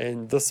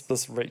 and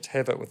this wreaked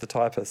havoc with the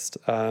typist,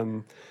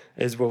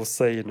 as we'll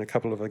see in a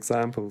couple of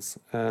examples.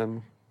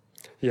 So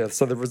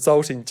the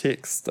resulting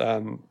text,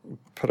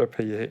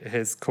 Piripi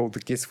has called the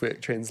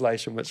guesswork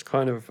translation, which it's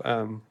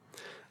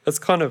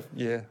kind of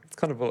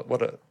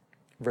what it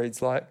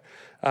reads like.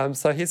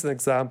 So here's an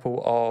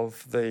example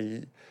of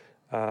the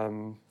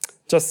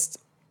just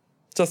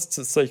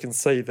so you can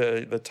see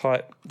the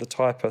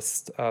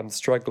typist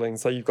struggling.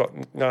 So you've got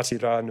Ngāti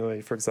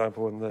Rānui, for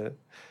example, and the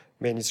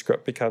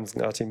manuscript becomes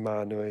Ngāti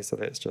Mānui, so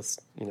that's just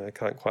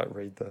can't quite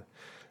read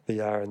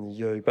the R and the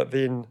U. But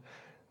then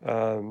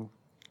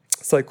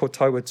so ko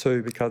taua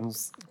tū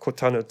becomes ko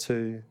tana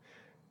tū,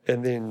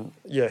 and then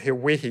he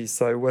wehi.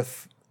 So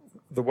with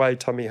the way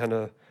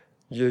Tamihana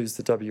used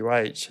the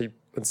WH, he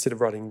instead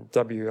of writing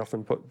W,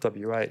 often put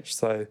WH.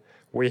 So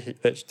wehi,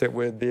 that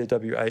word there,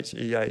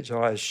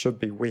 WHEHI, should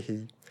be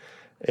wehi.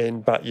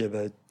 But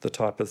the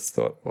typist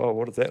thought, well,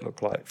 what does that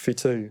look like?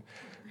 Whetū.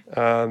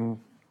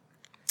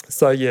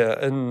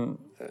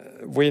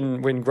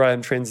 When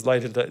Graham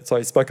translated it, so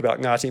he spoke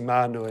about Ngāti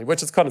Mānui,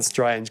 which is kind of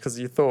strange because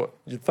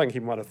you'd think he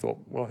might have thought,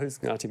 well, who's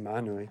Ngāti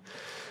Mānui?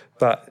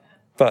 But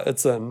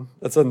it's in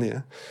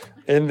there.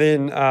 And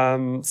then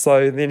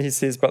then he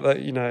says, but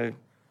that,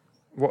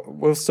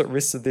 whilst it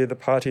rested there, the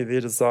party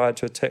there desired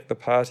to attack the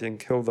party and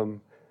kill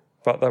them,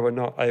 but they were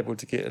not able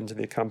to get into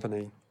their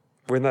company.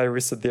 When they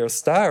rested there, a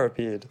star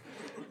appeared.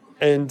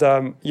 And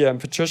in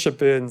Patricia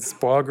Byrne's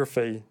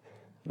biography,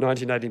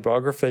 1980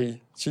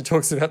 biography, she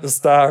talks about the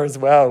star as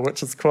well,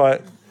 which is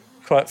quite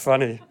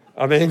funny.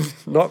 I mean,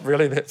 not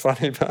really that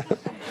funny, but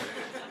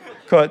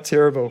quite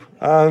terrible.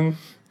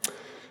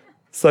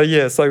 So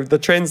the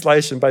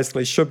translation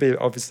basically should be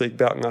obviously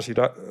about Ngāti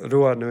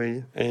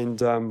Ruanui,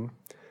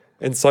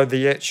 and so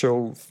the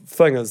actual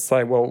thing is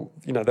saying, well,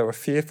 they were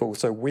fearful,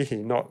 so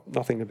wehi,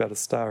 nothing about a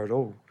star at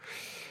all.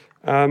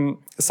 You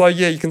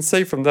can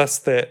see from this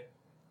that,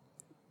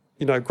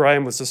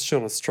 Graham was just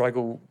trying to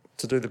struggle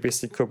to do the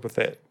best he could with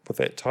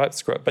that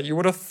typescript. But you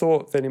would have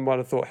thought that he might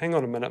have thought, hang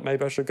on a minute,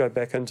 maybe I should go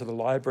back into the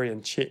library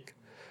and check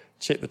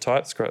the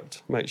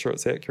typescript, make sure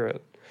it's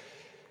accurate.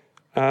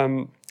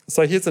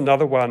 So here's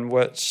another one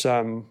which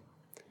the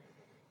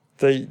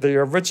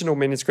original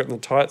manuscript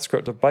and the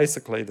typescript are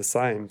basically the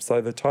same.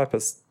 So the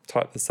typist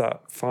typed this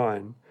up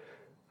fine.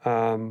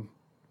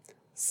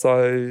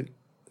 So,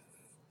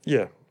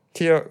 yeah,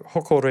 kia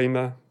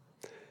hokorima.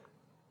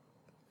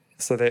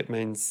 So that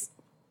means,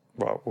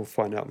 well, we'll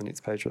find out in the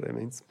next page what that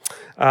means.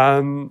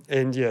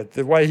 And yeah,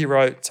 the way he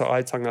wrote to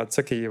Aitanga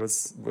Tiki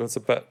was a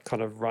bit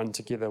kind of run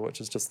together,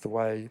 which is just the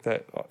way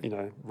that,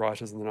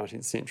 writers in the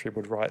 19th century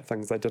would write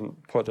things. They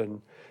didn't put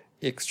in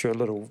extra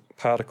little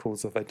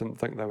particles if they didn't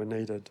think they were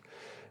needed.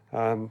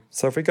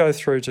 So if we go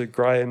through to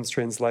Graham's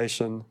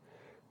translation,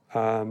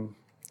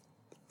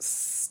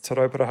 Te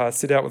Rauparaha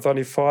set out with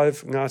only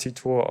 5 Ngāti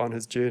toa on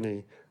his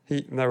journey.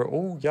 And they were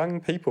all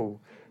young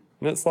people.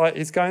 And it's like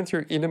he's going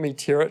through enemy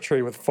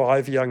territory with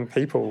 5 young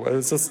people. It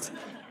was just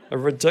a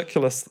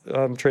ridiculous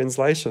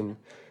translation.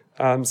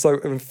 So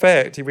in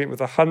fact, he went with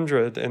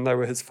 100 and they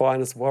were his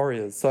finest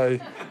warriors. So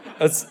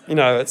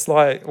it's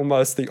like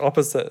almost the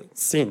opposite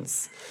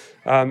sense.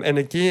 And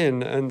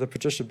again, in the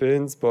Patricia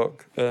Burns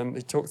book,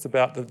 he talks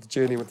about the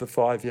journey with the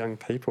 5 young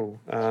people.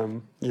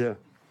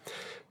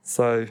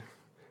 So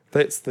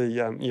that's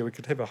the, we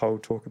could have a whole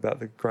talk about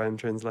the Graham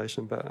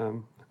translation, but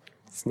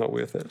it's not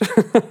worth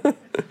it.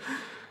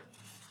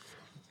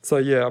 So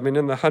yeah, I mean,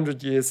 in the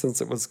 100 years since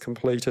it was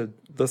completed,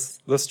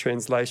 this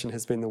translation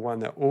has been the one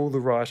that all the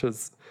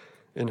writers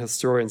and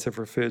historians have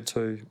referred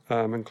to,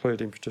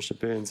 including Patricia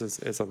Burns,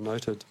 as I've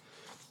noted.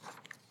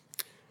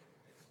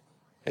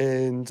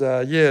 And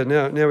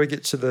now we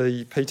get to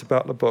the Peter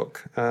Butler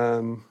book,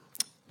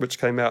 which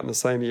came out in the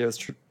same year as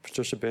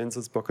Patricia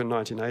Burns's book in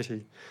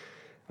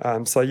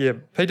 1980.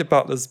 Peter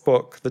Butler's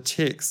book, the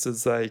text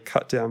is a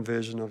cut-down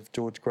version of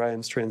George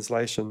Graham's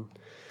translation.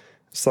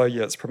 So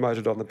yeah, it's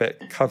promoted on the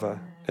back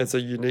cover as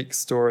a unique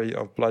story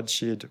of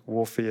bloodshed,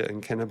 warfare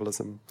and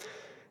cannibalism.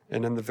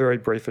 And in the very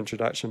brief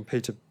introduction,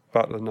 Peter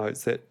Butler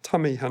notes that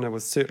Tamihana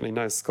was certainly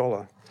no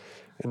scholar,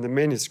 and the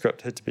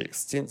manuscript had to be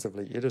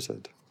extensively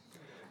edited.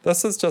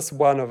 This is just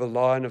one of a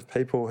line of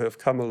people who have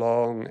come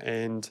along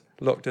and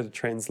looked at a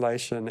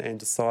translation and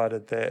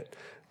decided that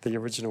the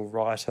original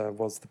writer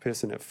was the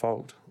person at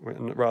fault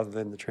rather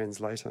than the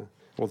translator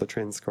or the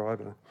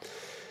transcriber.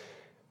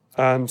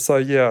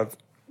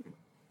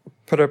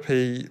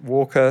 Pirapi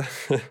Walker,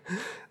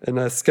 in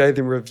a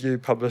scathing review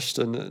published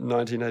in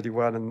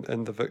 1981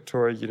 in the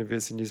Victoria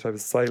University newspaper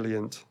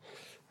Salient,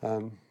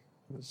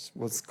 which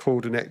was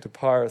called An Act of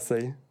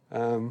Piracy.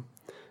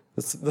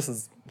 This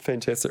is a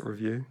fantastic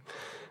review.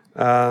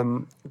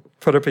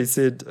 Pirapi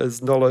said,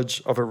 is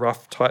knowledge of a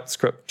rough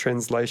typescript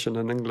translation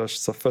in English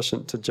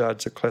sufficient to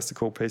judge a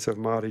classical piece of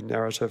Māori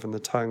narrative in the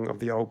tongue of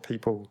the old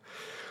people?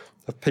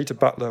 If Peter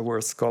Butler were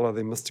a scholar,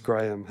 then Mr.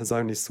 Graham, his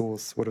only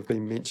source, would have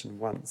been mentioned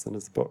once in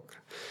his book.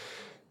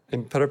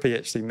 And Pirapi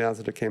actually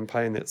mounted a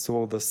campaign that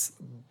saw this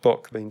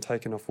book being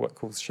taken off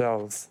Whitcoul's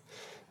shelves,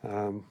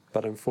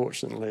 but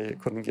unfortunately it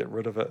couldn't get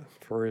rid of it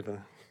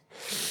forever.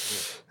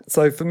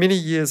 So for many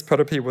years,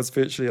 Pirapi was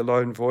virtually a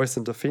lone voice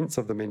in defence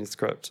of the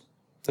manuscript.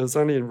 It was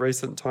only in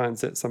recent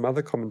times that some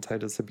other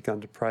commentators had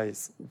begun to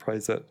praise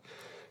it.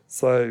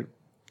 So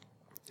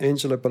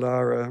Angela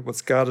Ballara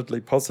was guardedly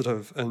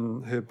positive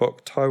in her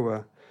book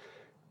Taua,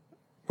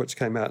 which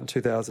came out in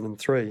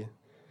 2003,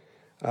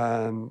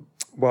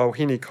 while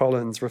Henny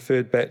Collins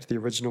referred back to the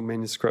original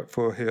manuscript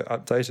for her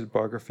updated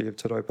biography of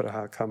Te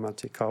Rauparaha Kama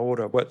Te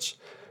Kaora, which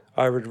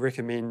I would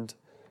recommend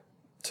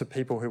to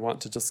people who want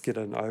to just get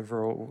an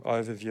overall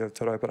overview of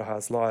Te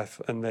Rauparaha's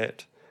life, in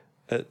that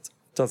it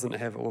doesn't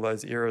have all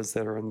those errors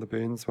that are in the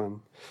Burns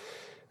one.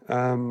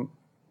 And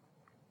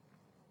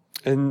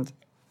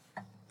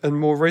in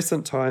more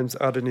recent times,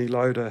 Arini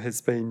Lauda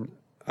has been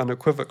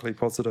unequivocally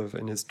positive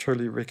and has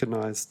truly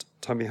recognised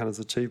Tamihana's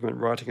achievement,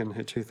 writing in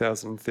her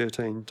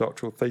 2013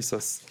 doctoral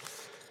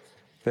thesis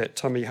that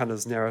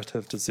Tamihana's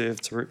narrative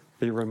deserved to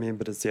be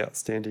remembered as the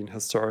outstanding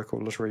historical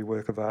literary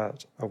work of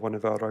art of one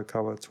of our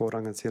Raukawa tō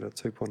rangatira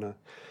tūpuna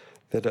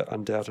that it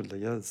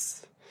undoubtedly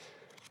is.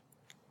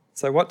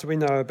 So what do we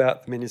know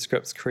about the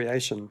manuscript's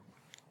creation?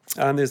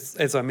 There's,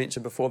 as I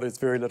mentioned before, there's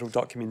very little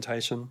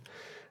documentation.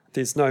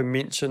 There's no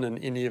mention in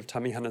any of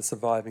Tamihana's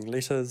surviving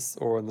letters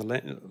or in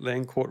the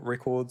land court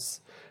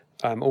records.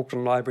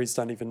 Auckland libraries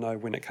don't even know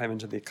when it came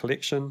into their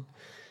collection.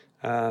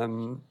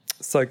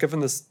 So given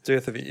this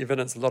dearth of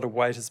evidence, a lot of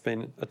weight has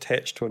been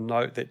attached to a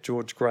note that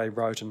George Gray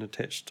wrote and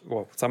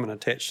someone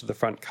attached to the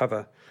front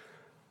cover.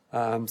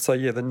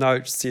 The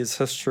note says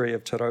history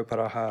of Te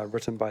Rauparaha,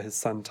 written by his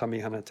son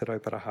Tamihana Te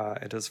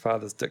Rauparaha at his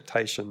father's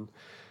dictation.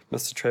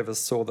 Mr. Travers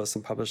saw this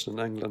and published in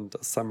England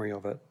a summary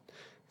of it.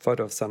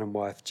 Photo of son and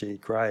wife G.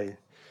 Gray.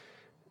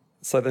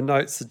 So the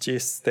note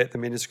suggests that the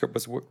manuscript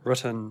was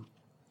written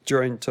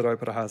during Te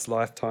Rauparaha's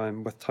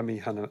lifetime, with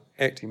Tamihana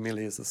acting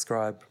merely as a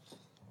scribe.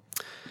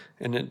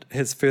 And it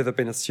has further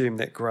been assumed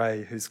that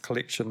Gray, whose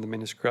collection the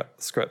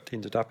manuscript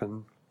ended up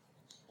in,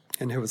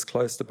 and who was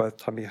close to both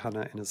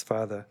Tamihana and his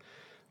father,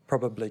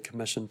 probably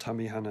commissioned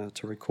Tamihana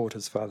to record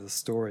his father's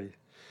story.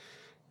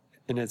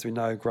 And as we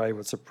know, Gray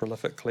was a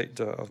prolific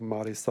collector of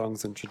Māori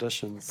songs and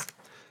traditions,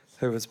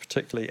 who was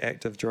particularly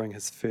active during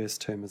his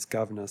first term as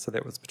governor, so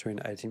that was between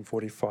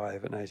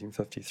 1845 and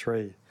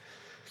 1853.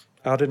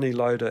 Arini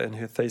Lauda, in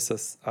her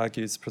thesis,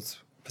 argues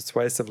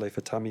persuasively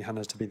for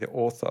Tamihana to be the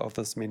author of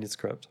this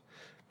manuscript,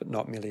 but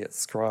not merely its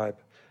scribe.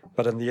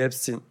 But in the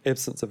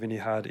absence of any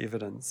hard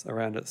evidence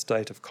around its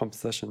date of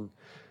composition,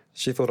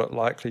 she thought it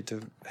likely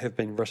to have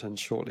been written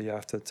shortly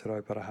after Te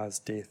Rauparaha's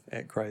death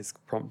at Gray's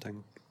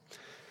prompting.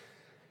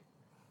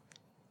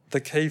 The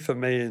key for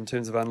me in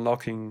terms of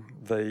unlocking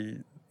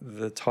the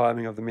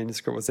timing of the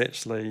manuscript was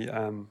actually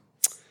a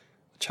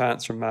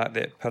chance remark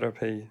that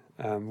Parapi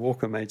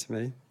Walker made to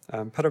me.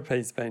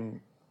 Parapi's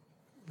been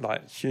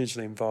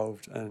hugely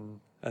involved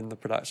in the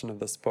production of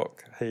this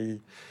book.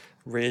 He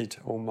read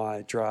all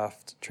my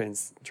draft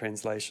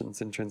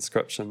translations and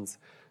transcriptions,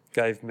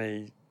 gave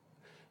me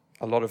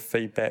a lot of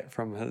feedback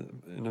from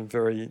him in a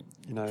very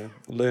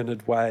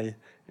learned way,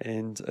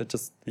 and it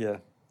just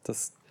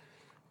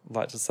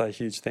like to say a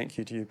huge thank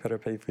you to you,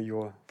 Parapi, for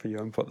your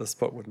input. This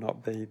book would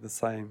not be the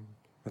same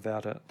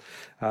without it.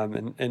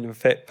 And in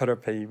fact,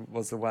 Parapi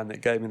was the one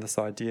that gave me this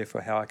idea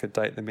for how I could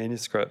date the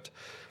manuscript.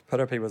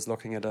 Parapi was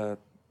looking at a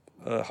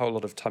whole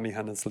lot of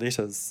Tamihana's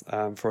letters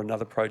for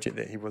another project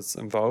that he was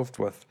involved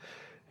with.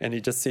 And he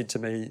just said to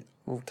me,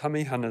 well,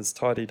 Tamihana's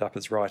tidied up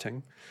his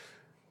writing.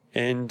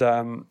 And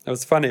it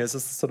was funny, it was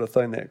just the sort of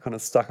thing that kind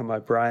of stuck in my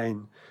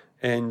brain.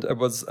 And it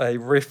was a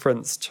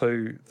reference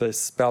to the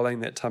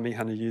spelling that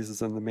Tamihana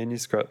uses in the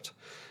manuscript.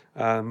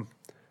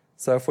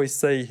 So if we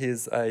see,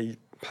 here's a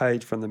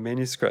page from the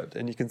manuscript,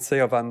 and you can see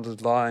I've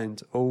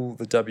underlined all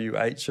the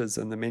WHs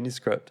in the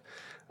manuscript.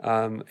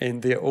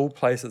 And they're all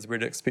places where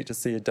you'd expect to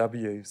see a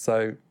W.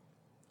 So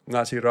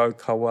Ngāti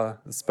Raukawa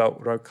is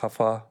spelt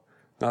Raukawha,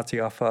 Ngāti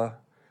Awha,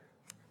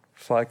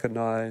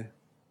 Whaikanai,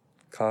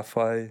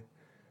 Kawhai,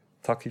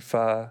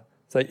 Takiwha.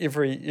 So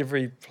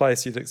every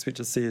place you'd expect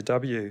to see a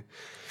W.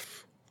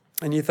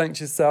 And you think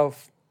to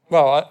yourself,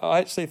 well, I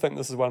actually think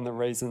this is one of the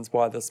reasons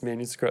why this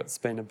manuscript's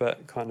been a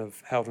bit kind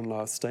of held in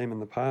low esteem in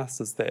the past,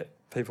 is that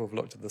people have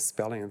looked at the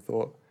spelling and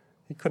thought,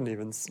 he couldn't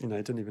even,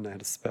 didn't even know how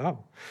to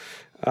spell.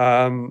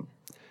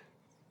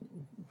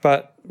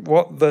 But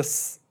what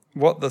this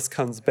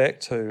comes back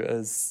to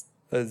is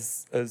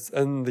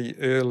in the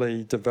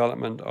early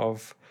development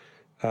of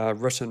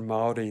written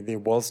Māori, there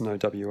was no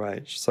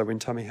WH. So when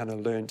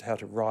Tamihana learned how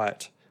to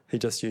write, he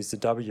just used a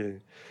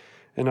W.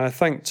 And I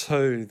think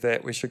too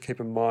that we should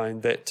keep in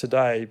mind that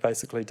today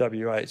basically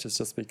WH has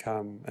just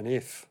become an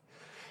F.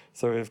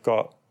 So we've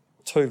got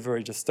two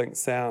very distinct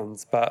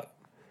sounds, but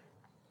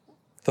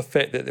the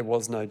fact that there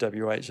was no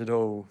WH at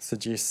all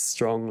suggests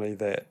strongly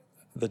that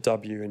the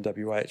W and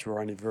WH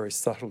were only very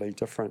subtly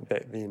different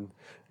back then.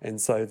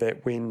 And so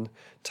that when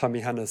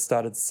Tamihana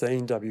started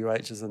seeing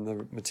WHs in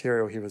the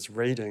material he was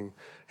reading,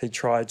 he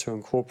tried to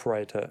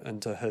incorporate it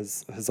into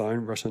his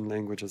own written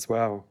language as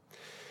well.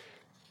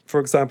 For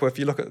example, if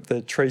you look at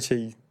this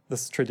Treaty of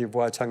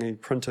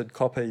Waitangi printed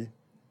copy,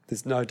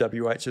 there's no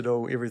WH at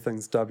all,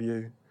 everything's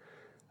W.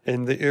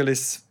 And the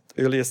earliest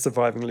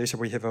surviving letter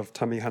we have of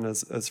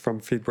Tamihana's is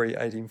from February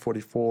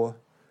 1844.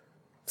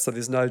 So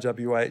there's no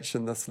WH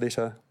in this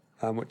letter,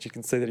 which you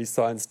can see that he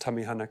signs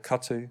Tamihana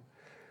Katu.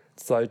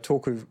 So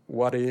tōku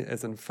ware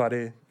as in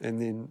whare,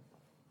 and then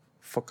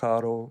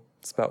whakaro,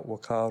 spelt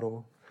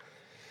wakaro.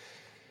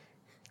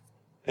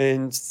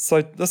 And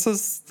so this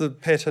is the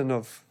pattern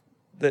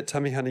that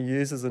Tamihana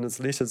uses in his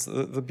letters.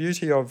 The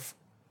beauty of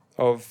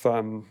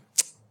the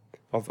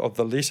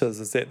letters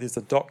is that there's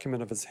a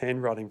document of his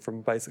handwriting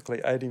from basically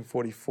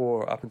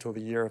 1844 up until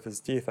the year of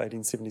his death,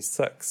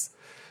 1876.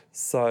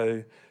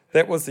 So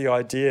that was the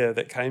idea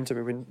that came to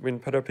me when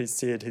Parapi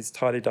said he's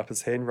tidied up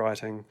his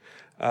handwriting.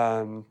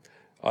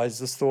 I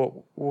just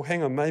thought, well,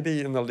 hang on,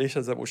 maybe in the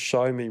letters it will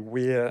show me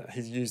where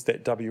he's used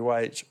that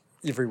WH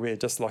everywhere,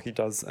 just like he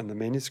does in the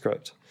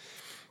manuscript.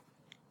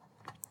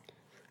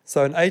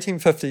 So in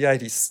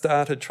 1858, he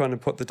started trying to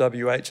put the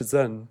WHs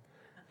in,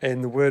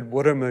 and the word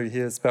wuramu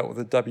here is spelled with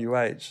a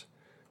WH,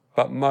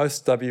 but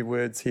most W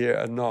words here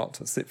are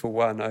not, except for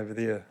one over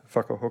there,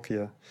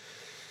 whakahokia.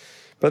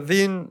 But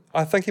then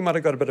I think he might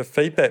have got a bit of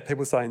feedback,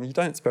 people saying, you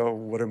don't spell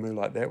wuramu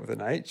like that with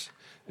an H.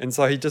 And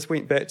so he just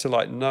went back to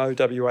no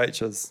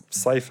WHs,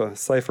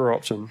 safer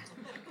option.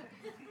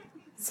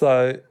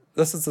 So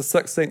this is the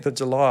 16th of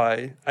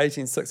July,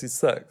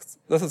 1866.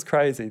 This is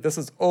crazy. This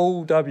is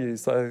all W.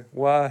 So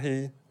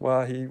wahi,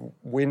 wenua,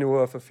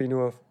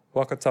 whawhenua,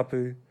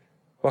 wakatapu,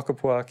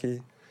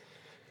 wakapuaki.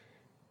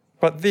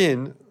 But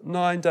then,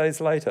 9 days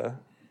later,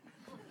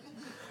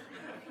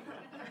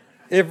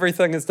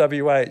 everything is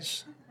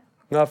WH.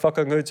 Ngā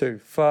whakangutu,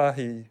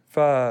 whahi,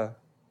 wha,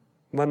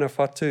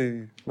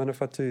 manawhatu,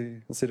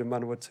 instead of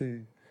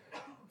manawatu,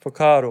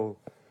 whakaro.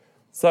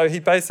 So he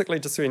basically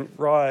just went,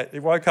 right, he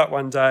woke up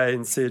one day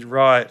and said,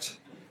 right,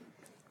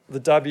 the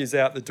W's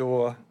out the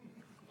door,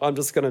 I'm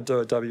just going to do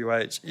a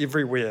WH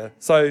everywhere.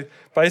 So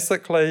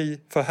basically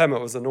for him it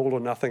was an all or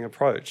nothing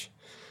approach.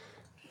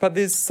 But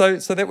so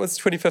that was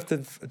 25th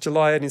of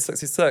July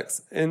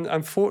 1866, and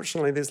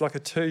unfortunately there's like a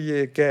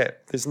 2-year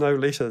gap. There's no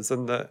letters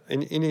in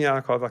any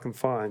archive I can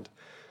find.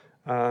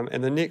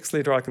 And the next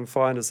letter I can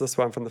find is this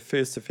one from the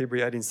 1st of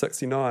February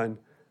 1869,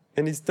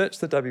 and he's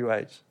ditched the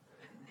WH.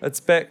 It's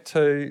back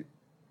to,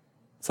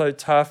 so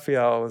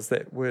tāwhiao is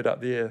that word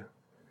up there.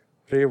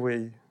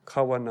 rewi,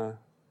 kawana,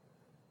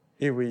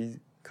 iwi,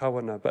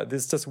 kawana, but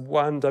there's just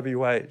one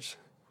WH,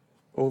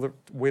 all the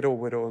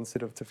wero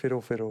instead of te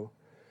whero.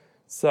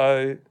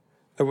 So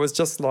it was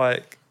just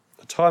like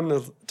a time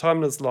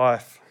in his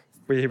life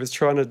where he was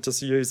trying to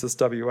just use this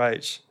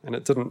WH, and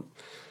it didn't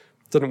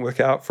work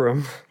out for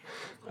him.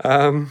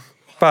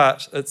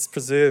 But it's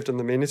preserved in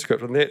the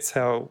manuscript, and that's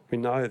how we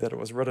know that it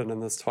was written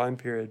in this time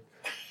period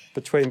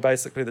between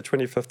basically the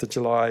 25th of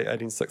July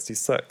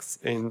 1866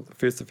 and the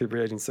 1st of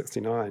February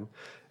 1869.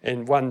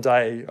 And one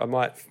day I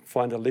might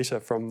find a letter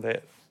from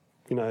that,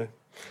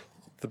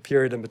 the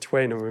period in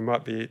between, and we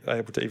might be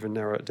able to even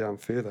narrow it down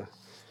further.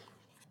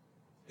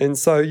 And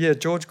so,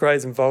 George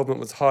Grey's involvement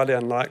was highly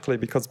unlikely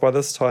because by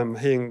this time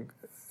he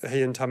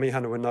and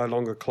Tamihana were no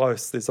longer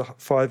close. There's a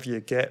 5-year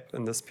gap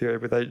in this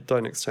period where they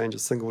don't exchange a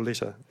single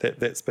letter.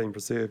 That's been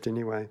preserved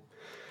anyway.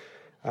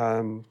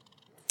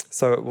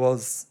 So it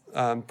was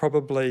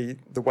probably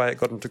the way it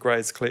got into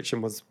Grey's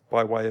collection was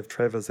by way of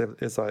Travers,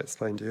 as I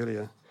explained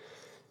earlier.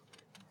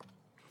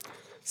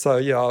 So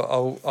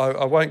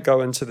I won't go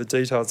into the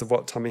details of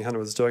what Tamihana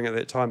was doing at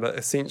that time, but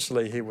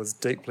essentially he was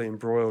deeply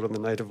embroiled in the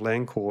native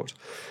land court,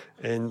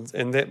 and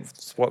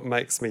that's what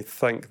makes me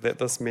think that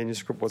this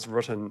manuscript was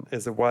written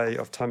as a way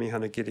of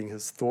Tamihana getting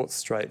his thoughts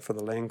straight for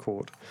the land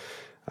court.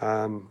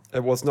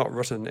 It was not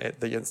written at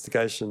the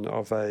instigation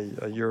of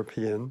a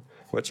European,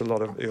 which a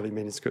lot of early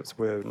manuscripts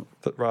were,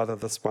 but rather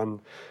this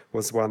one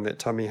was one that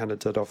Tamihana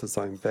did off his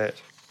own bat.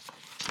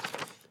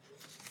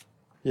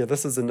 Yeah,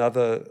 this is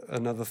another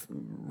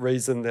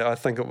reason that I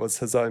think it was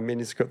his own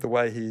manuscript, the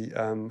way he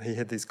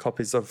had these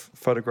copies of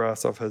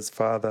photographs of his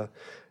father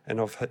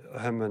and of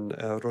him and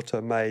Ruta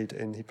made,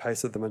 and he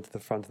pasted them into the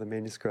front of the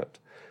manuscript.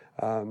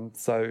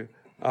 So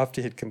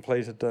after he'd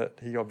completed it,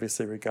 he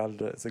obviously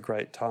regarded it as a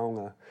great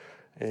taonga.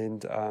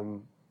 And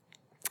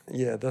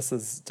this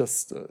is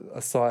just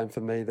a sign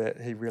for me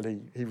that he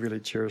really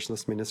cherished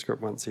this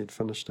manuscript once he had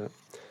finished it.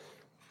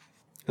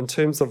 In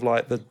terms of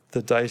like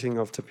the dating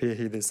of Te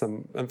Pehi, there's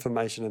some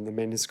information in the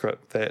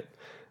manuscript that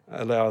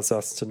allows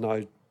us to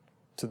know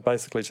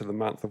basically to the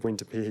month of when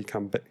Te Pehi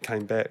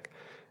came back,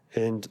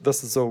 and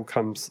this is all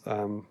comes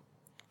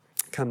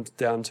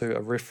down to a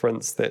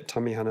reference that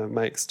Tamihana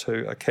makes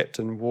to a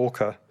Captain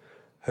Walker,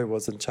 who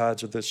was in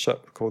charge of this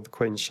ship called the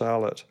Queen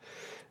Charlotte,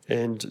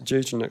 and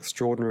due to an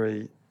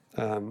extraordinary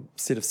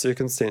set of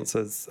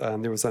circumstances,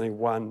 there was only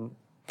one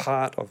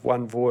part of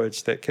one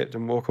voyage that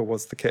Captain Walker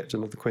was the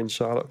captain of the Queen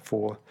Charlotte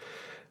for,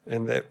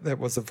 and that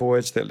was a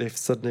voyage that left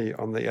Sydney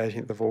on the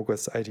 18th of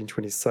August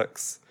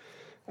 1826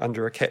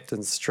 under a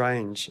Captain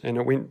Strange, and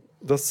it went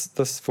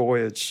this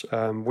voyage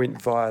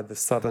went via the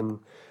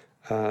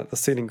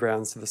sealing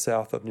grounds to the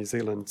south of New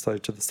Zealand, so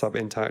to the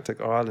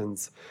sub-Antarctic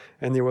islands,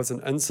 and there was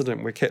an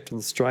incident where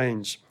Captain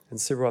Strange and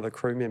several other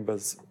crew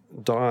members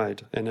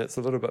died, and it's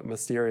a little bit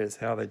mysterious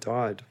how they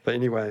died. But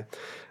anyway,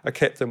 a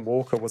Captain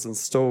Walker was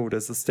installed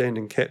as the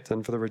standing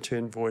captain for the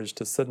return voyage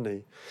to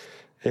Sydney.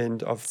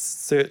 And I've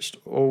searched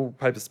all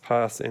Papers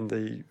Past and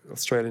the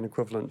Australian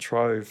equivalent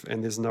Trove,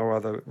 and there's no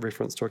other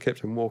reference to a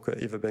Captain Walker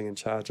ever being in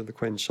charge of the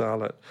Queen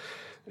Charlotte.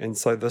 And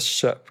so this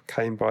ship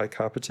came by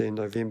Kapiti in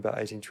November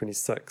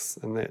 1826,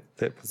 and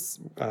that was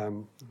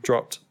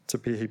dropped Te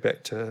Pehi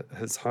back to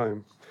his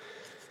home.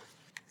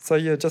 So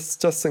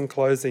just in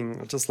closing,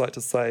 I'd just like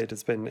to say it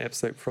has been an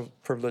absolute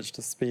privilege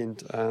to spend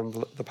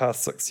the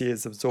past 6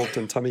 years absorbed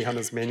in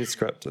Tamihana's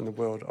manuscript in the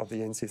world of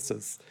the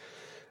ancestors,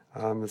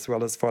 as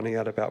well as finding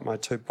out about my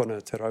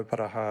tūpuna, Te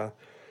Rauparaha.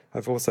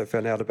 I've also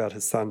found out about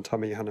his son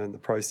Tamihana in the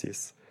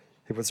process.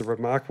 He was a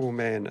remarkable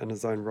man in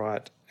his own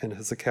right, and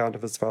his account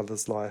of his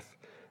father's life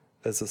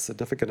is a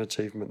significant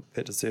achievement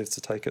that deserves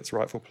to take its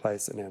rightful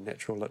place in our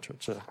national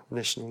literature.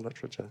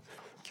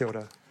 Kia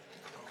ora.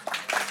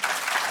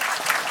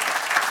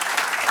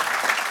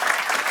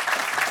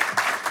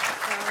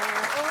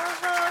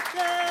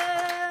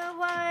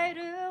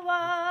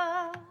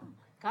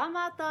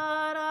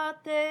 Kamatara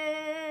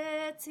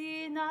te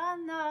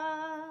tinana,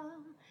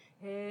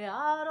 he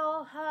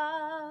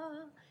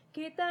aroha,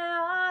 ki te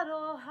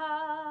aroha,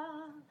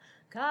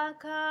 ka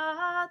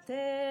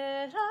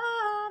te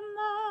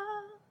rama,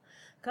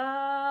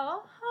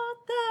 ka oho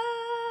te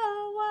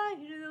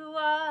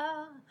wairua.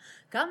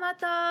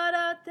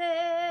 Kamatara te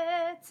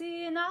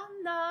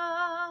tinana,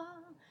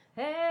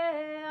 he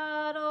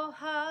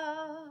aroha,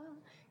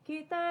 ki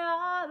te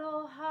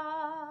aroha,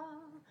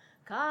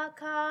 ka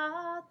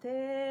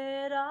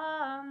te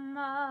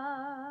rama,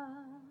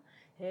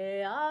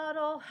 he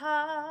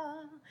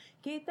aroha,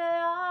 ki te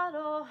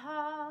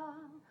aroha,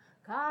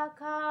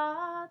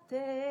 ka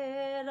te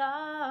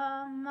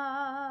rama.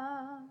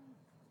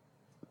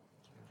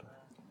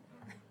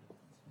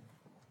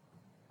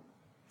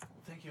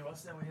 Thank you,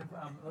 Ross. Now we have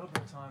a little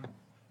bit of time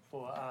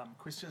for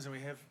questions, and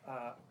we have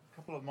a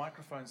couple of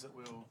microphones that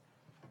we'll,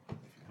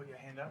 if you put your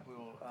hand up,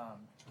 we'll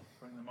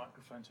bring the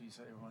microphone to you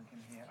so everyone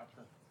can hear up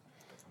the.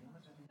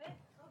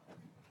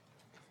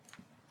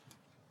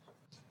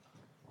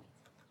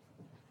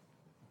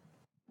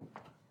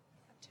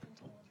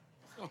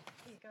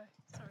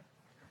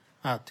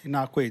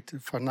 Tēnā koe te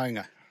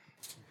whanaunga.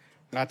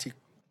 Ngāti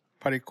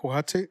Pare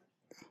Kohatu,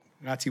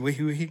 Ngāti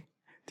Wehiwehi,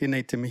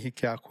 tēnei te mihi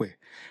ki a koe.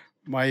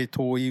 Mai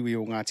tō iwi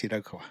o Ngāti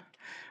Raukawa.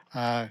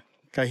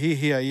 Ka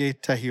hihia I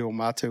etahi o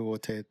mātou o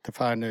te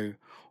whānau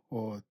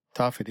o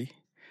Tāwhiri,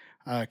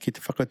 ki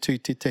te whakatū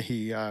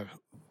tētahi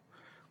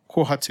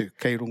kohatu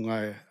kei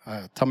runga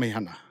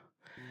tamihana.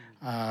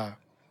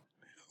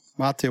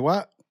 Mā te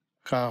wā,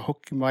 ka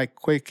hoki mai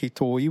koe ki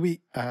tō iwi,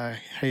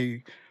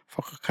 hei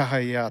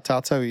whakakaha I a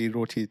tātou I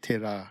roti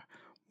tērā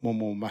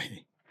momo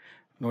mahi.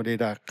 Nō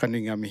reira,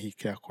 kaninga mihi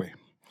ki a koe.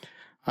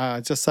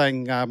 Just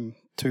saying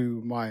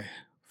to my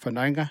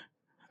whanaunga,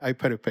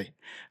 Auparapi,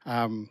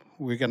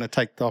 we're going to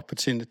take the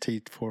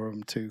opportunity for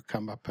him to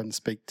come up and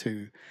speak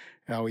to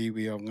our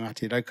iwi o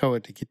Ngāti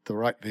Raukawa to get the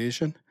right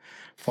version,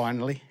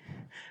 finally.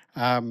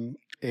 And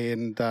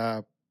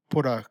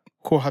put a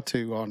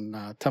kohatu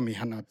on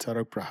Tamihana Te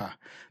Rauparaha.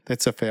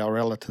 That's if our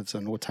relatives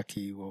in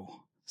Otaki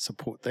will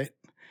support that.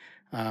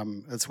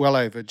 It's well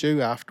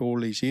overdue after all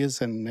these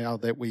years, and now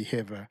that we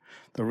have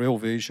the real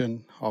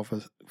version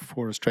of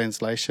for his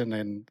translation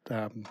and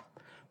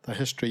the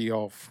history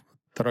of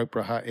Te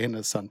Rauparaha and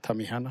his son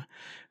Tamihana,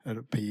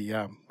 it'd be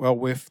well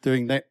worth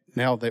doing that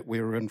now that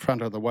we're in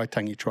front of the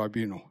Waitangi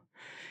Tribunal.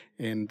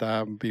 And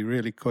be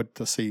really good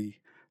to see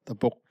the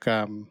book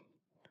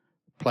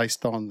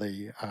placed on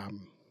the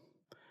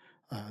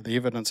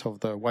evidence of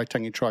the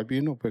Waitangi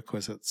Tribunal,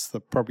 because it's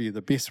probably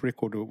the best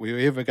record that we're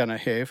ever going to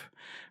have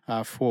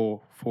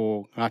for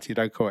Ngāti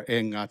Raukawa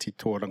and Ngāti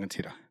Toa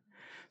Rangatira.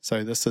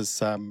 So this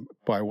is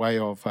by way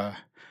of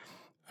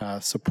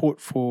support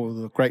for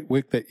the great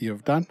work that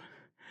you've done.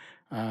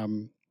 Ka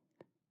nui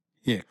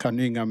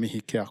ngā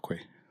mihi ki a koe.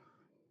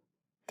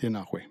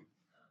 Tēnā koe.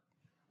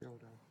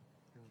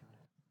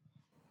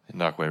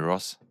 Tēnā koe,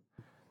 Ross.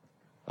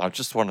 I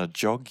just want to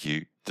jog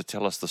you to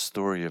tell us the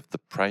story of the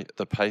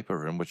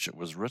paper in which it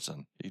was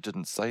written. You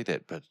didn't say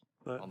that, but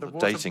on the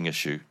dating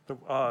issue.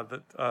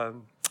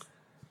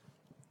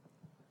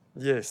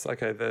 Yes,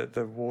 okay,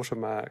 the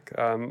watermark.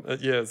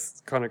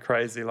 It's kind of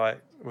crazy.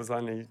 Like, it was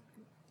only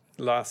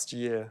last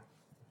year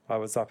I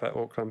was up at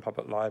Auckland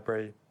Public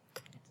Library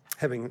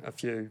having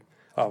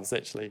I was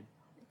actually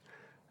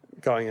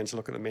going in to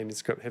look at the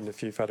manuscript, having a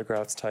few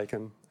photographs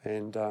taken,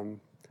 and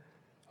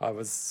I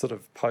was sort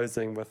of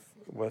posing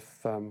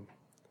with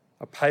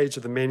a page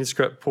of the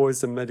manuscript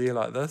poised in mid-air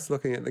like this,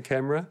 looking at the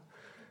camera,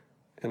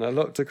 and I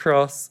looked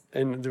across,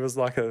 and there was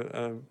like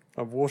a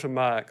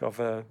watermark of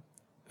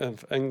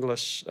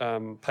English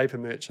paper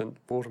merchant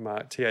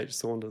watermark, T.H.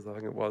 Saunders, I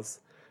think it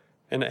was,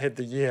 and it had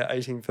the year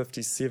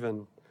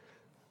 1857,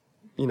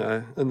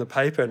 in the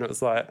paper, and it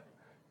was like,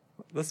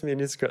 this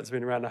manuscript's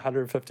been around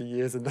 150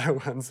 years and no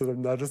one sort of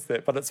noticed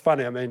that. But it's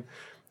funny, I mean,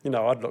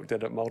 I'd looked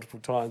at it multiple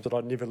times, but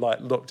I'd never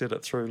looked at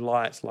it through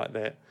light like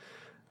that.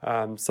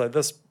 So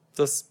this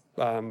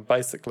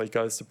basically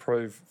goes to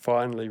prove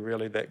finally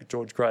really that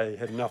George Gray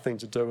had nothing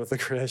to do with the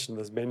creation of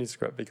this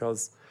manuscript,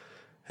 because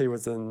he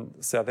was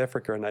in South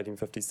Africa in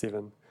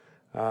 1857.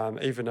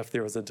 Even if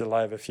there was a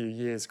delay of a few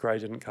years, Gray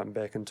didn't come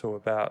back until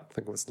about, I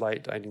think it was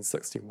late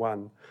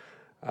 1861.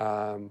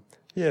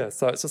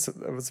 So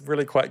it was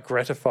really quite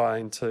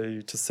gratifying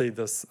to see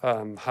this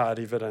hard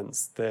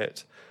evidence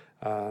that,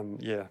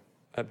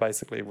 it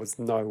basically was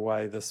no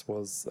way this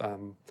was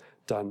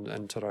done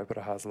in Te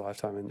Rauparaha's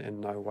lifetime, and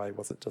in no way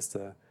was it just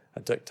a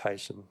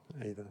dictation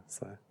either.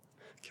 So,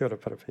 kia ora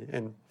Parapi.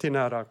 And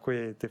tēnā rā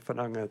koe te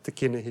whananga te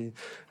kenehi.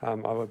 I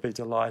would be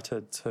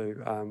delighted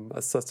to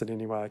assist in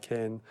any way I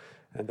can,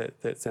 and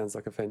that sounds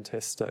like a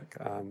fantastic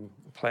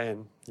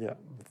plan. Yeah,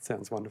 it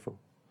sounds wonderful.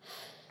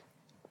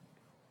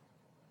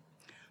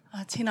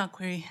 Tēnā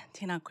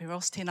koe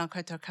Ross, tēnā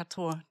koutou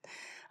katoa.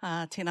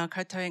 Tēnā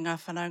koutou I ngā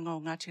whanaunga o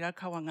Ngāti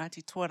Raukawa,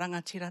 Ngāti Toa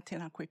Rangatira,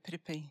 tēnā koe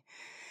Piripi.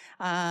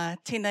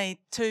 Tēnei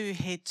tū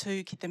he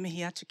tū ki te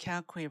mihi atu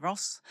kia koe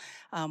Ross,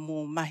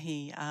 mō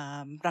mahi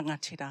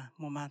rangatira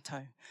mō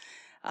mātou.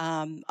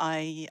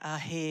 Ai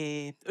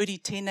he uri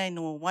tēnei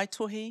no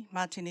Waitohi,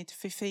 mā tēnei te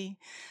whiwhi,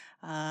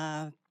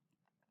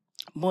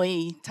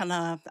 moi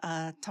tana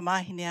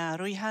tamahine a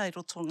Ruiha I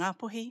roto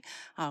Ngāpuhi,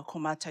 ko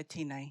mātou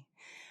tēnei.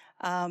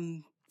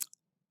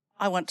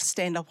 I want to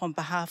stand up on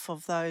behalf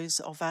of those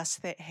of us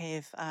that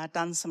have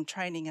done some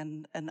training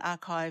in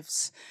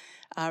archives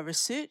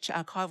research,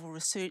 archival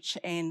research,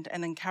 and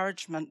an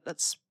encouragement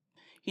that's,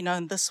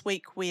 in this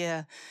week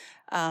where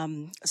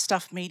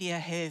Stuff Media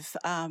have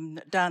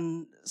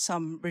done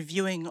some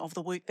reviewing of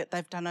the work that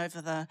they've done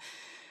over the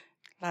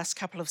last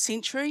couple of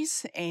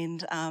centuries,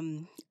 and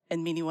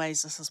in many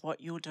ways this is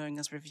what you're doing,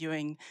 is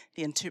reviewing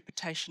the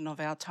interpretation of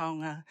our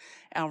taonga,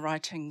 our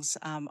writings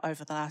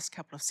over the last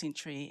couple of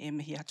centuries. E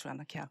mihi atu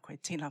ana ki a koe.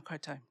 Tēnā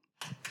koutou.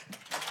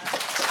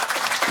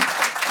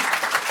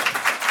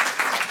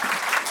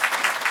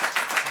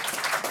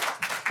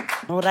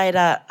 Nō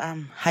reira,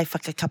 hei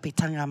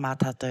whakakapitanga mā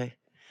tātou.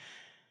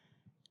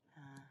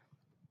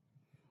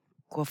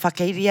 Kua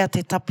whakairia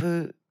te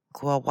tapu,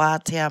 kua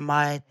wātea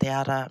mai te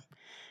ara,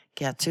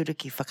 kia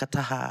tūruki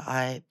whakataha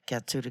ai, kia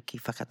tūruki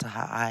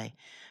whakataha ai.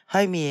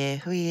 Haumi e,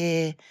 hui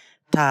e,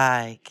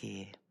 tāe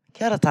ki.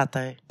 Kia ora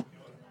tātou.